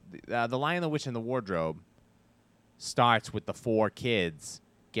this is The Lion, the Witch, and the Wardrobe starts with the 4 kids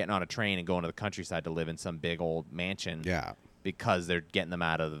getting on a train and going to the countryside to live in some big old mansion. yeah. Because they're getting them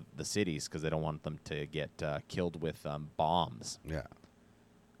out of the cities because they don't want them to get killed with bombs. Yeah.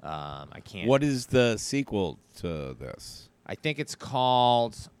 I can't. What is the sequel to this? I think it's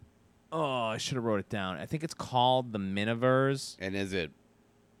called. Oh, I should have wrote it down. I think it's called The Minivers. And is it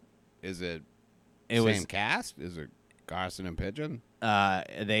Same cast? Is it Carson and Pigeon?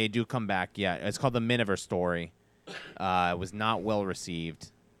 They do come back. Yeah, it's called the Miniver Story. It was not well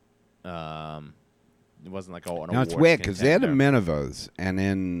received. It wasn't like an Now awards it's weird because they're the contender. Minivers, and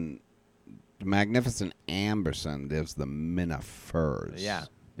in the Magnificent Amberson, there's the Minifers. Yeah,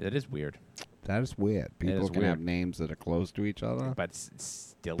 it is weird, That is weird. People is can weird. have names that are close to each other, but it's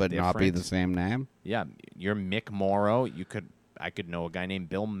still but different. not be the same name. Yeah, you're Mick Morrow. I could know a guy named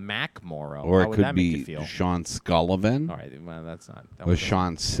Bill Mac Morrow. Or How it would could that make you be feel? Sean Scullivan All right, well, that's not. That or was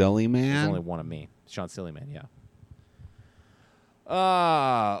Sean There's Sillyman. only one of me. Sean Sillyman, yeah.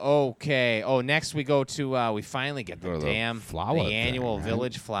 Okay. Oh, next we go to we finally get Go the to the damn flower the thing, annual right?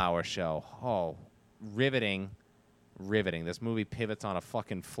 Village Flower Show. Oh, riveting. This movie pivots on a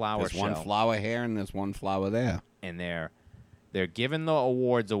fucking flower There's show. one flower here and there's one flower there. And they're giving the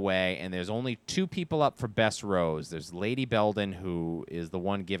awards away, and there's only 2 people up for Best Rose. There's Lady Belden, who is the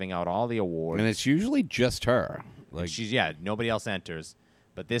one giving out all the awards. And it's usually just her. Like, Nobody else enters.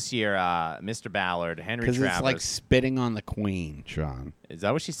 But this year, Mr. Ballard, Henry because Travers. it's like spitting on the queen, Sean. Is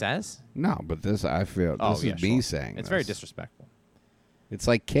that what she says? No, but this, I feel, Oh, this yeah, is me sure. saying It's this. very disrespectful. It's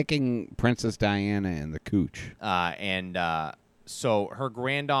like kicking Princess Diana in the cooch. So her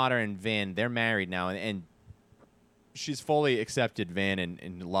granddaughter and Vin, they're married now, and she's fully accepted Vin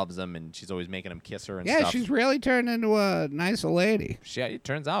and loves him, and she's always making him kiss her and Yeah, stuff. she's really turned into a nicer lady. It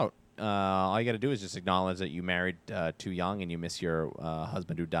turns out all you got to do is just acknowledge that you married too young and you miss your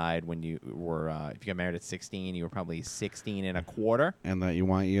husband who died when you were, if you got married at 16, you were probably 16 and a quarter. And that you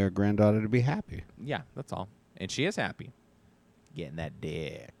want your granddaughter to be happy. Yeah, that's all. And she is happy. Getting that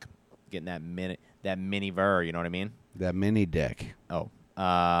dick. Getting that mini ver, you know what I mean? That mini dick. Oh,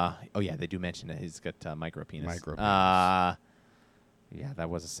 yeah, they do mention that he's got micro penis. Micro penis. Yeah, that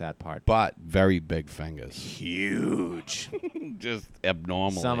was a sad part. But very big fingers. Huge. Just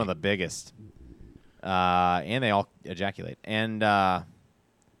abnormal. Some of the biggest. And they all ejaculate. And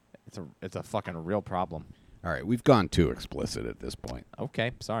it's a fucking real problem. All right, we've gone too explicit at this point.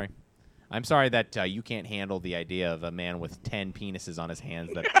 Okay, sorry. I'm sorry that you can't handle the idea of a man with 10 penises on his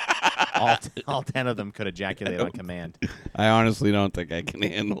hands that all 10 of them could ejaculate on command. I honestly don't think I can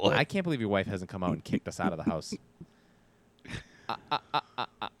handle it. I can't believe your wife hasn't come out and kicked us out of the house.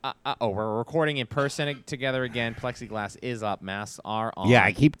 We're recording in person together again. Plexiglass is up. Masks are on. Yeah,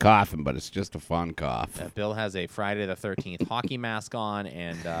 I keep coughing, but it's just a fun cough. Bill has a Friday the 13th hockey mask on,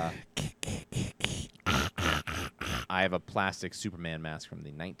 and I have a plastic Superman mask from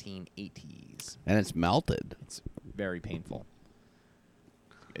the 1980s. And it's melted. It's very painful.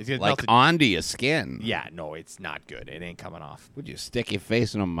 It's gonna Like melt onto your skin. Yeah, no, it's not good. It ain't coming off. Would you stick your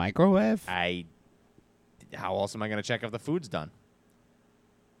face in a microwave? How else am I gonna check if the food's done?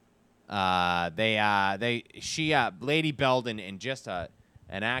 Lady Belden, in just an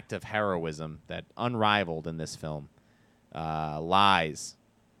act of heroism that unrivaled in this film, lies,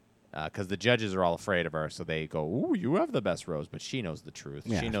 because the judges are all afraid of her. So they go, "Ooh, you have the best rose," but she knows the truth.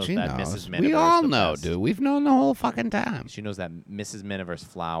 Yeah, she knows she that knows. Mrs. Miniver We is all the know, best. dude. We've known the whole fucking time. She knows that Mrs. Miniver's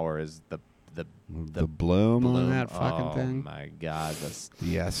flower is the The bloom on that fucking oh, thing. my God,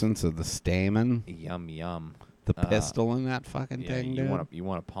 The essence of the stamen. yum yum. The pistol in that fucking Yeah, thing, you dude. want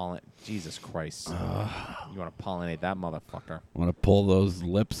to pollinate? Jesus Christ! You want to pollinate that motherfucker? Want to pull those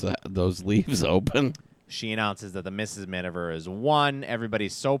those leaves open? She announces that the Mrs. Miniver is won.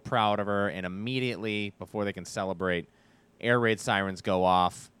 Everybody's so proud of her, and immediately before they can celebrate, air raid sirens go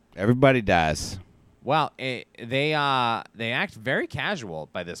off. Everybody dies. Well, they act very casual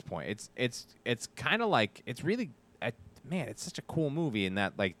by this point. It's kind of like it's really man. It's such a cool movie in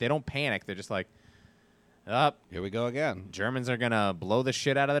that like they don't panic. They're just like, up. Here we go again. Germans are going to blow the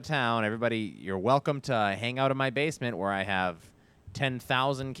shit out of the town. Everybody, you're welcome to hang out in my basement where I have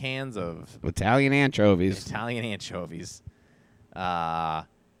 10,000 cans of Italian anchovies. Italian anchovies. Vin's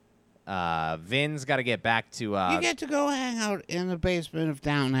got to get back to... you get to go hang out in the basement of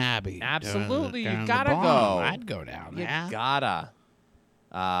Downton Abbey. Absolutely, during you the gotta bomb. go. I'd go down you there. gotta.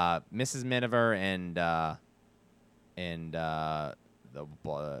 Mrs. Miniver and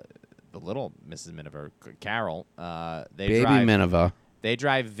the little Mrs. Miniver, Carol, Baby Miniver. They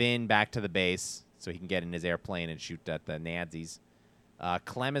drive Vin back to the base so he can get in his airplane and shoot at the Nazis.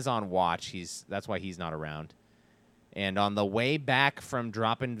 Clem is on watch. That's why he's not around. And on the way back from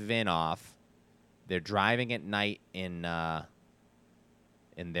dropping Vin off, they're driving at night in their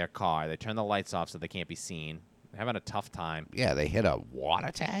car. They turn the lights off so they can't be seen. They're having a tough time. Yeah, they hit a water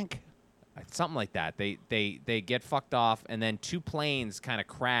tank. Something like that. They get fucked off, and then 2 planes kind of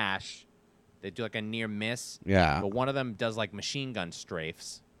crash. They do like a near miss. Yeah. But one of them does like machine gun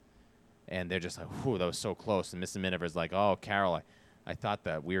strafes. And they're just like, whew, that was so close. And Mrs. Miniver's like, oh, Carol, I thought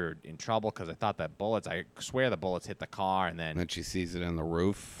that we were in trouble because I thought that bullets. I swear the bullets hit the car, and then And then she sees it in the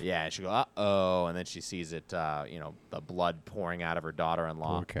roof. yeah, she go uh-oh, and then she sees it. The blood pouring out of her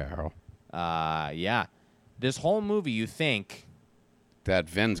daughter-in-law. Poor Carol. Yeah, this whole movie, you think That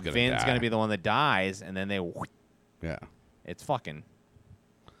Vin's gonna die. gonna be the one that dies, and then Yeah. it's fucking.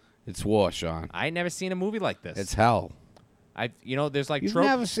 It's war, Sean. I ain't never seen a movie like this. It's hell. There's like You've tropes.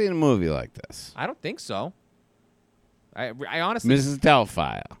 never seen a movie like this. I don't think so. I honestly, Mrs.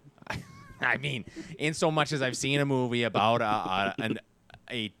 Doubtfire. I mean, in so much as I've seen a movie about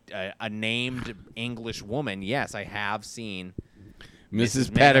a named English woman, yes, I have seen.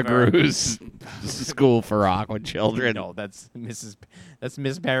 Mrs. Miniver. Pettigrew's School for Awkward Children. No, that's Miss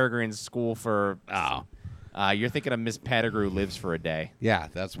Peregrine's School for. Oh. You're thinking of Miss Pettigrew Lives for a Day. Yeah,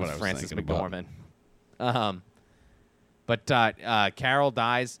 that's what I was Francis thinking about. McDormand. But Carol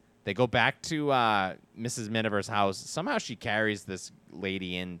dies. They go back to Mrs. Miniver's house. Somehow she carries this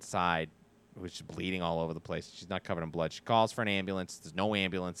lady inside, which is bleeding all over the place. She's not covered in blood. She calls for an ambulance. There's no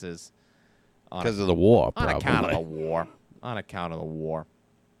ambulances. Because of the war, On probably. account of the war.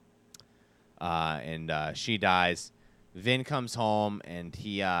 And she dies. Vin comes home, and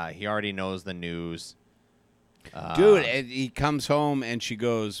he already knows the news. Dude, and he comes home and she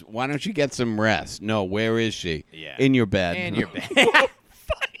goes, "Why don't you get some rest?" No, where is she? Yeah. In your bed. In your bed.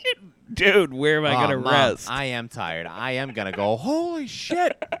 Dude, where am I Oh, going to Mom, rest? I am tired. I am going to go, holy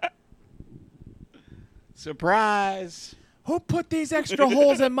shit. Surprise. Who put these extra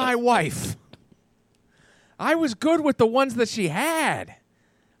holes in my wife? I was good with the ones that she had.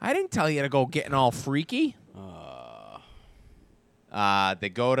 I didn't tell you to go getting all freaky. They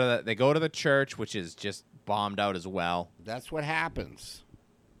go to the church, which is just bombed out as well. That's what happens.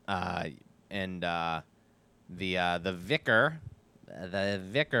 The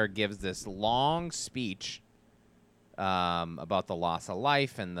vicar gives this long speech about the loss of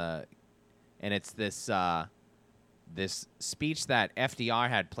life, and it's this speech that FDR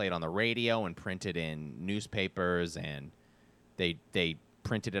had played on the radio and printed in newspapers, and they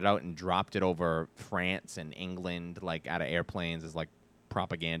printed it out and dropped it over France and England, like out of airplanes, as like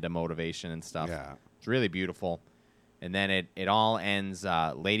propaganda motivation and stuff. Yeah. It's really beautiful. And then it all ends.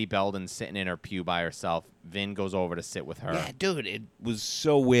 Lady Belden sitting in her pew by herself. Vin goes over to sit with her. Yeah, dude, it was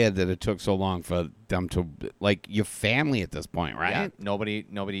so weird that it took so long for them to, like, your family at this point, right? Yeah, nobody.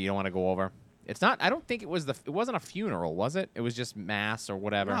 You don't want to go over. It's not. I don't think it was it wasn't a funeral, was it? It was just mass or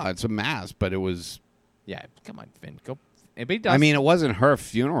whatever. No, it's a mass, but it was. Yeah, come on, Vin. Go. Anybody does. I mean, it wasn't her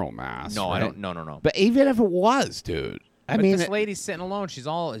funeral mass. no, right? I don't. No. But even if it was, dude, I But mean, this lady's sitting alone. She's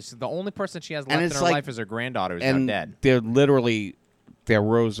the only person she has left in it's her like- life is her granddaughter who's and now dead. their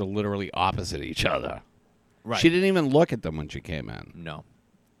rows are literally opposite each other. Right. She didn't even look at them when she came in. No.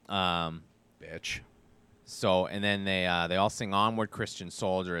 Bitch. So, and then they all sing "Onward, Christian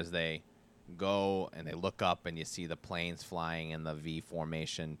Soldier" as they go, and they look up, and you see the planes flying in the V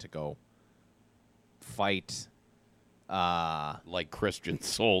formation to go fight. Like Christian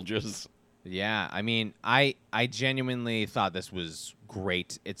soldiers. Yeah, I mean, I genuinely thought this was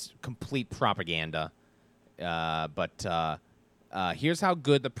great. It's complete propaganda. But here's how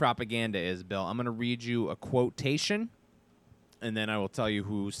good the propaganda is, Bill. I'm going to read you a quotation, and then I will tell you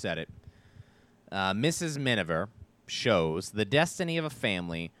who said it. Mrs. Miniver shows the destiny of a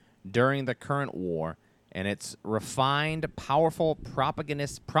family during the current war and its refined, powerful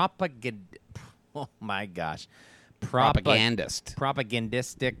oh my gosh.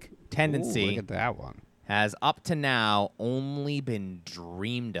 Propagandistic tendency Ooh, look at that one. has up to now only been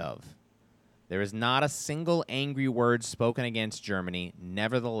dreamed of. There is not a single angry word spoken against Germany.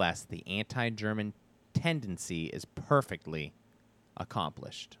 Nevertheless, the anti-German tendency is perfectly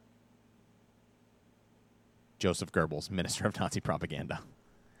accomplished. Joseph Goebbels, Minister of Nazi Propaganda.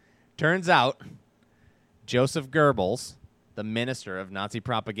 Turns out, Joseph Goebbels, the Minister of Nazi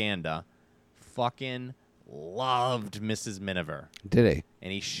Propaganda, fucking loved Mrs. Miniver. Did he?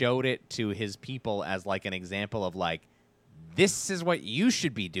 And he showed it to his people as like an example of like, this is what you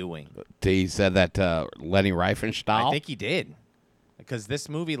should be doing. He said that to Leni Riefenstahl? I think he did. Because this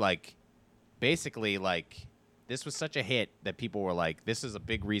movie, like, basically, like, this was such a hit that people were like, this is a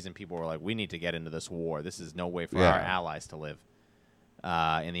big reason people were like, we need to get into this war. This is no way for our allies to live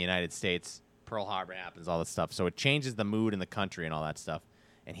in the United States. Pearl Harbor happens, all this stuff. So it changes the mood in the country and all that stuff.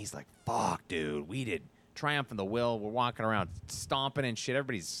 And he's like, fuck, dude, we did Triumph in the Will. We're walking around stomping and shit.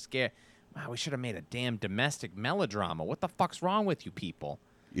 Everybody's scared. Wow, we should have made a damn domestic melodrama. What the fuck's wrong with you people?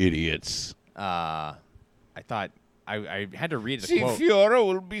 Idiots. I thought I had to read the The quote. Führer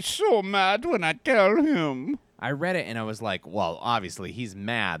will be so mad when I tell him. I read it and I was like, well, obviously he's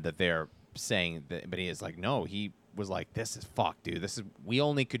mad that they're saying that, but he is like, no, he was like, this is fuck, dude. We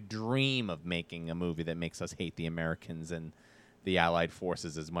only could dream of making a movie that makes us hate the Americans and the Allied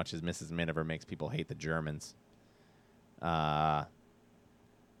forces as much as Mrs. Miniver makes people hate the Germans. I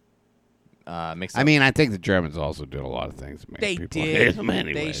think the Germans also did a lot of things to make They people did. hate them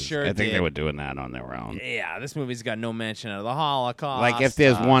anyways. They sure I think did. they were doing that on their own. Yeah, this movie's got no mention of the Holocaust. Like, if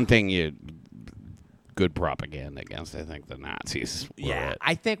there's one thing good propaganda against, I think the Nazis were Yeah, it.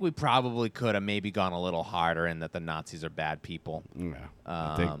 I think we probably could have maybe gone a little harder in that the Nazis are bad people. Yeah.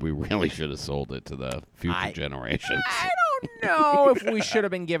 I think we really should have sold it to the future generations. I don't know if we should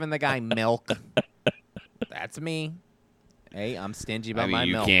have been giving the guy milk. That's me. Hey, I'm stingy about my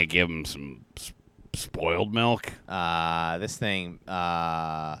you milk. can't give them some spoiled milk. This thing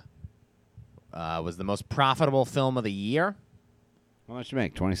was the most profitable film of the year. How much you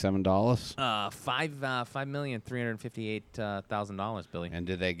make? $27? $5,358,000, Billy. And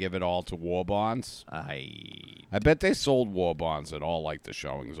did they give it all to war bonds? I bet they sold war bonds at all, like the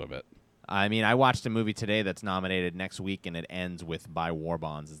showings of it. mean, I watched a movie today that's nominated next week, and it ends with "Buy War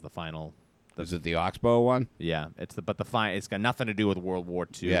Bonds" as the final. Is it the Oxbow one? Yeah, it's got nothing to do with World War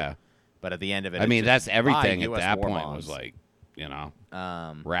II. Yeah. But at the end of it, I mean, it's that's everything buy at US that war point bonds. was like,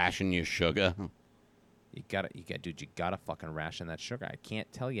 Um, ration your sugar. you gotta fucking ration that sugar. I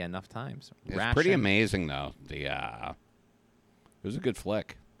can't tell you enough times. It's Ration. pretty amazing, though. It was a good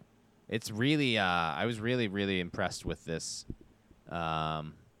flick. It's really, I was really, really impressed with this.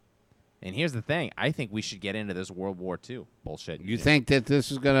 And here's the thing: I think we should get into this World War II bullshit. You think that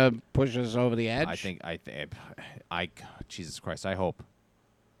this is going to push us over the edge? Jesus Christ, I hope.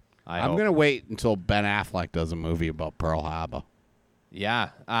 I'm going to wait until Ben Affleck does a movie about Pearl Harbor. Yeah,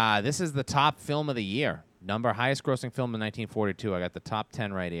 this is the top film of the year. Highest grossing film in 1942. I got the top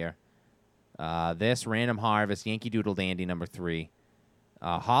 10 right here. This, Random Harvest, Yankee Doodle Dandy, number 3.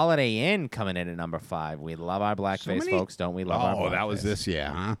 Holiday Inn coming in at number 5. We love our blackface, folks, don't we? Love our blackface. Oh, that was this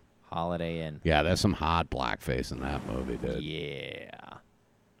year, huh? Holiday Inn. Yeah, there's some hard blackface in that movie, dude. Yeah.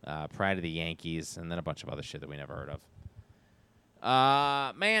 Pride of the Yankees, and then a bunch of other shit that we never heard of.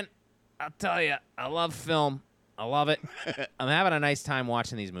 Man, I'll tell you, I love film. I love it. I'm having a nice time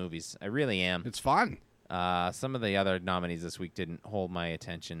watching these movies. I really am. It's fun. Some of the other nominees this week didn't hold my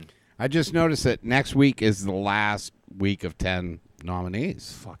attention. I just noticed that next week is the last week of 10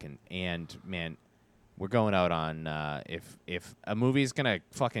 nominees. And man, we're going out on if a movie's gonna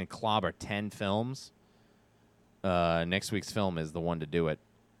fucking clobber 10 films, next week's film is the one to do it.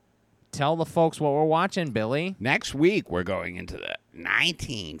 Tell the folks what we're watching, Billy. Next week, we're going into the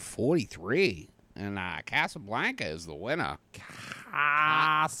 1943, and Casablanca is the winner.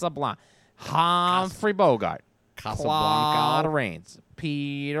 Casablanca. Humphrey Bogart. Casablanca. Claude Rains.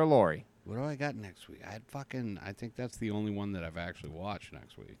 Peter Lorre. What do I got next week? I think that's the only one that I've actually watched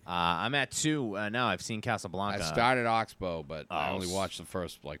next week. I'm at 2 now. I've seen Casablanca. I started Oxbow, but I Oh, only watched the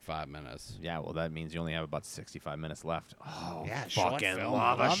first 5 minutes. Yeah, well, that means you only have about 65 minutes left. Oh, Yeah, short fucking film.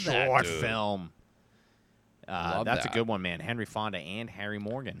 love a Love that, short dude. film. Love That's that. a good one, man. Henry Fonda and Harry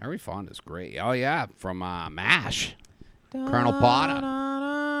Morgan. Harry Fonda's great. Oh, yeah, from MASH. Colonel Potter.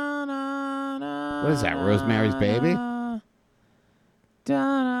 What is that, Rosemary's Baby?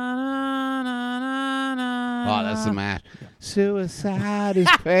 Oh, that's the MASH. Suicide is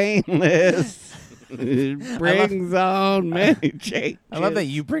painless. It brings on many changes. I love that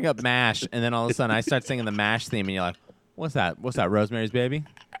you bring up MASH, and then all of a sudden I start singing the MASH theme, and you're like, what's that? What's that, Rosemary's Baby?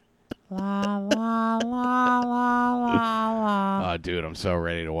 Oh, dude, I'm so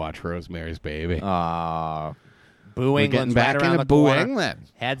ready to watch Rosemary's Baby. Boo We're England's getting back right around into the Boo corner. England.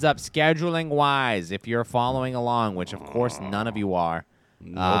 Heads up, scheduling wise, if you're following along, which of course none of you are.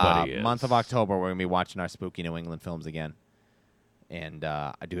 Nobody is. Month of October, we're gonna be watching our spooky New England films again. And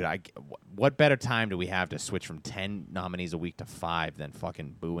dude, what better time do we have to switch from 10 nominees a week to 5 than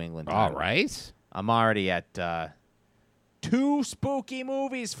fucking Boo England? All right. I'm already at 2 spooky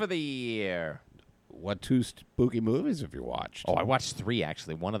movies for the year. What 2 spooky movies have you watched? Oh, I watched 3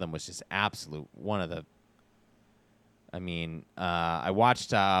 actually. One of them was just absolute. I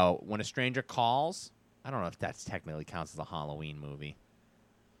watched When a Stranger Calls. I don't know if that's technically counts as a Halloween movie.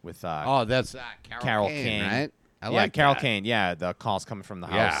 With that's Carol Kane, Kane. right? I like Carol that. Kane. Yeah, the calls coming from the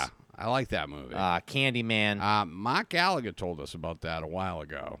Yeah, house. I like that movie. Candyman. Mark Gallagher told us about that a while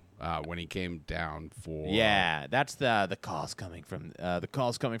ago when he came down for. Yeah, that's the calls coming from. The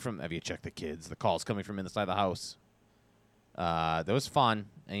calls coming from. Have you checked the kids? The calls coming from inside the house. That was fun,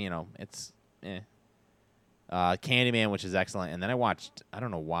 and it's. Candyman, which is excellent, and then I watched. I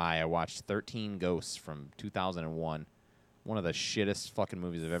don't know why I watched 13 Ghosts from 2001. One of the shittest fucking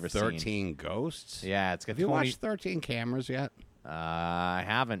movies I've ever seen. 13 Ghosts? Yeah, it's got Have you 20. watched 13 Cameras yet? I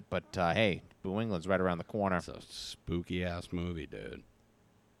haven't, but hey, Boo England's right around the corner. It's a spooky ass movie, dude.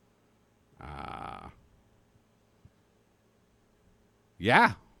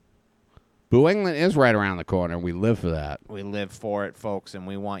 Yeah. Boo England is right around the corner. We live for that. We live for it, folks, and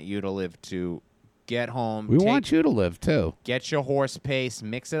we want you to live too. Get home. We want you to live too. Get your horse paste.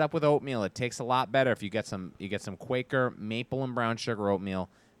 Mix it up with oatmeal. It tastes a lot better if you get some. You get some Quaker maple and brown sugar oatmeal.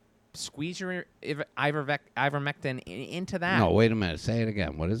 Squeeze your ivermectin into that. No, wait a minute. Say it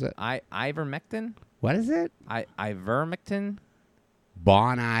again. What is it? Ivermectin. What is it? Ivermectin.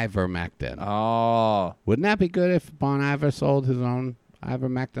 Bon Ivermectin. Oh, Wouldn't that be good if Bon Iver sold his own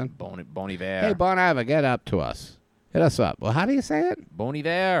ivermectin? Bon Iver. Hey, Bon Iver, get up to us. Hit us up. Well, how do you say it? Bon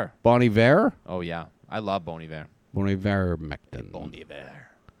Iver. Bon Iver? Oh yeah, I love Bon Iver. Bon Ivermectin. Bon Iver.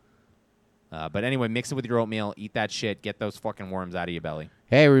 But anyway, mix it with your oatmeal. Eat that shit. Get those fucking worms out of your belly.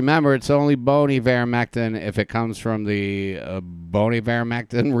 Hey, remember, it's only Bon Ivermectin if it comes from the Bon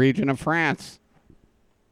Ivermectin region of France.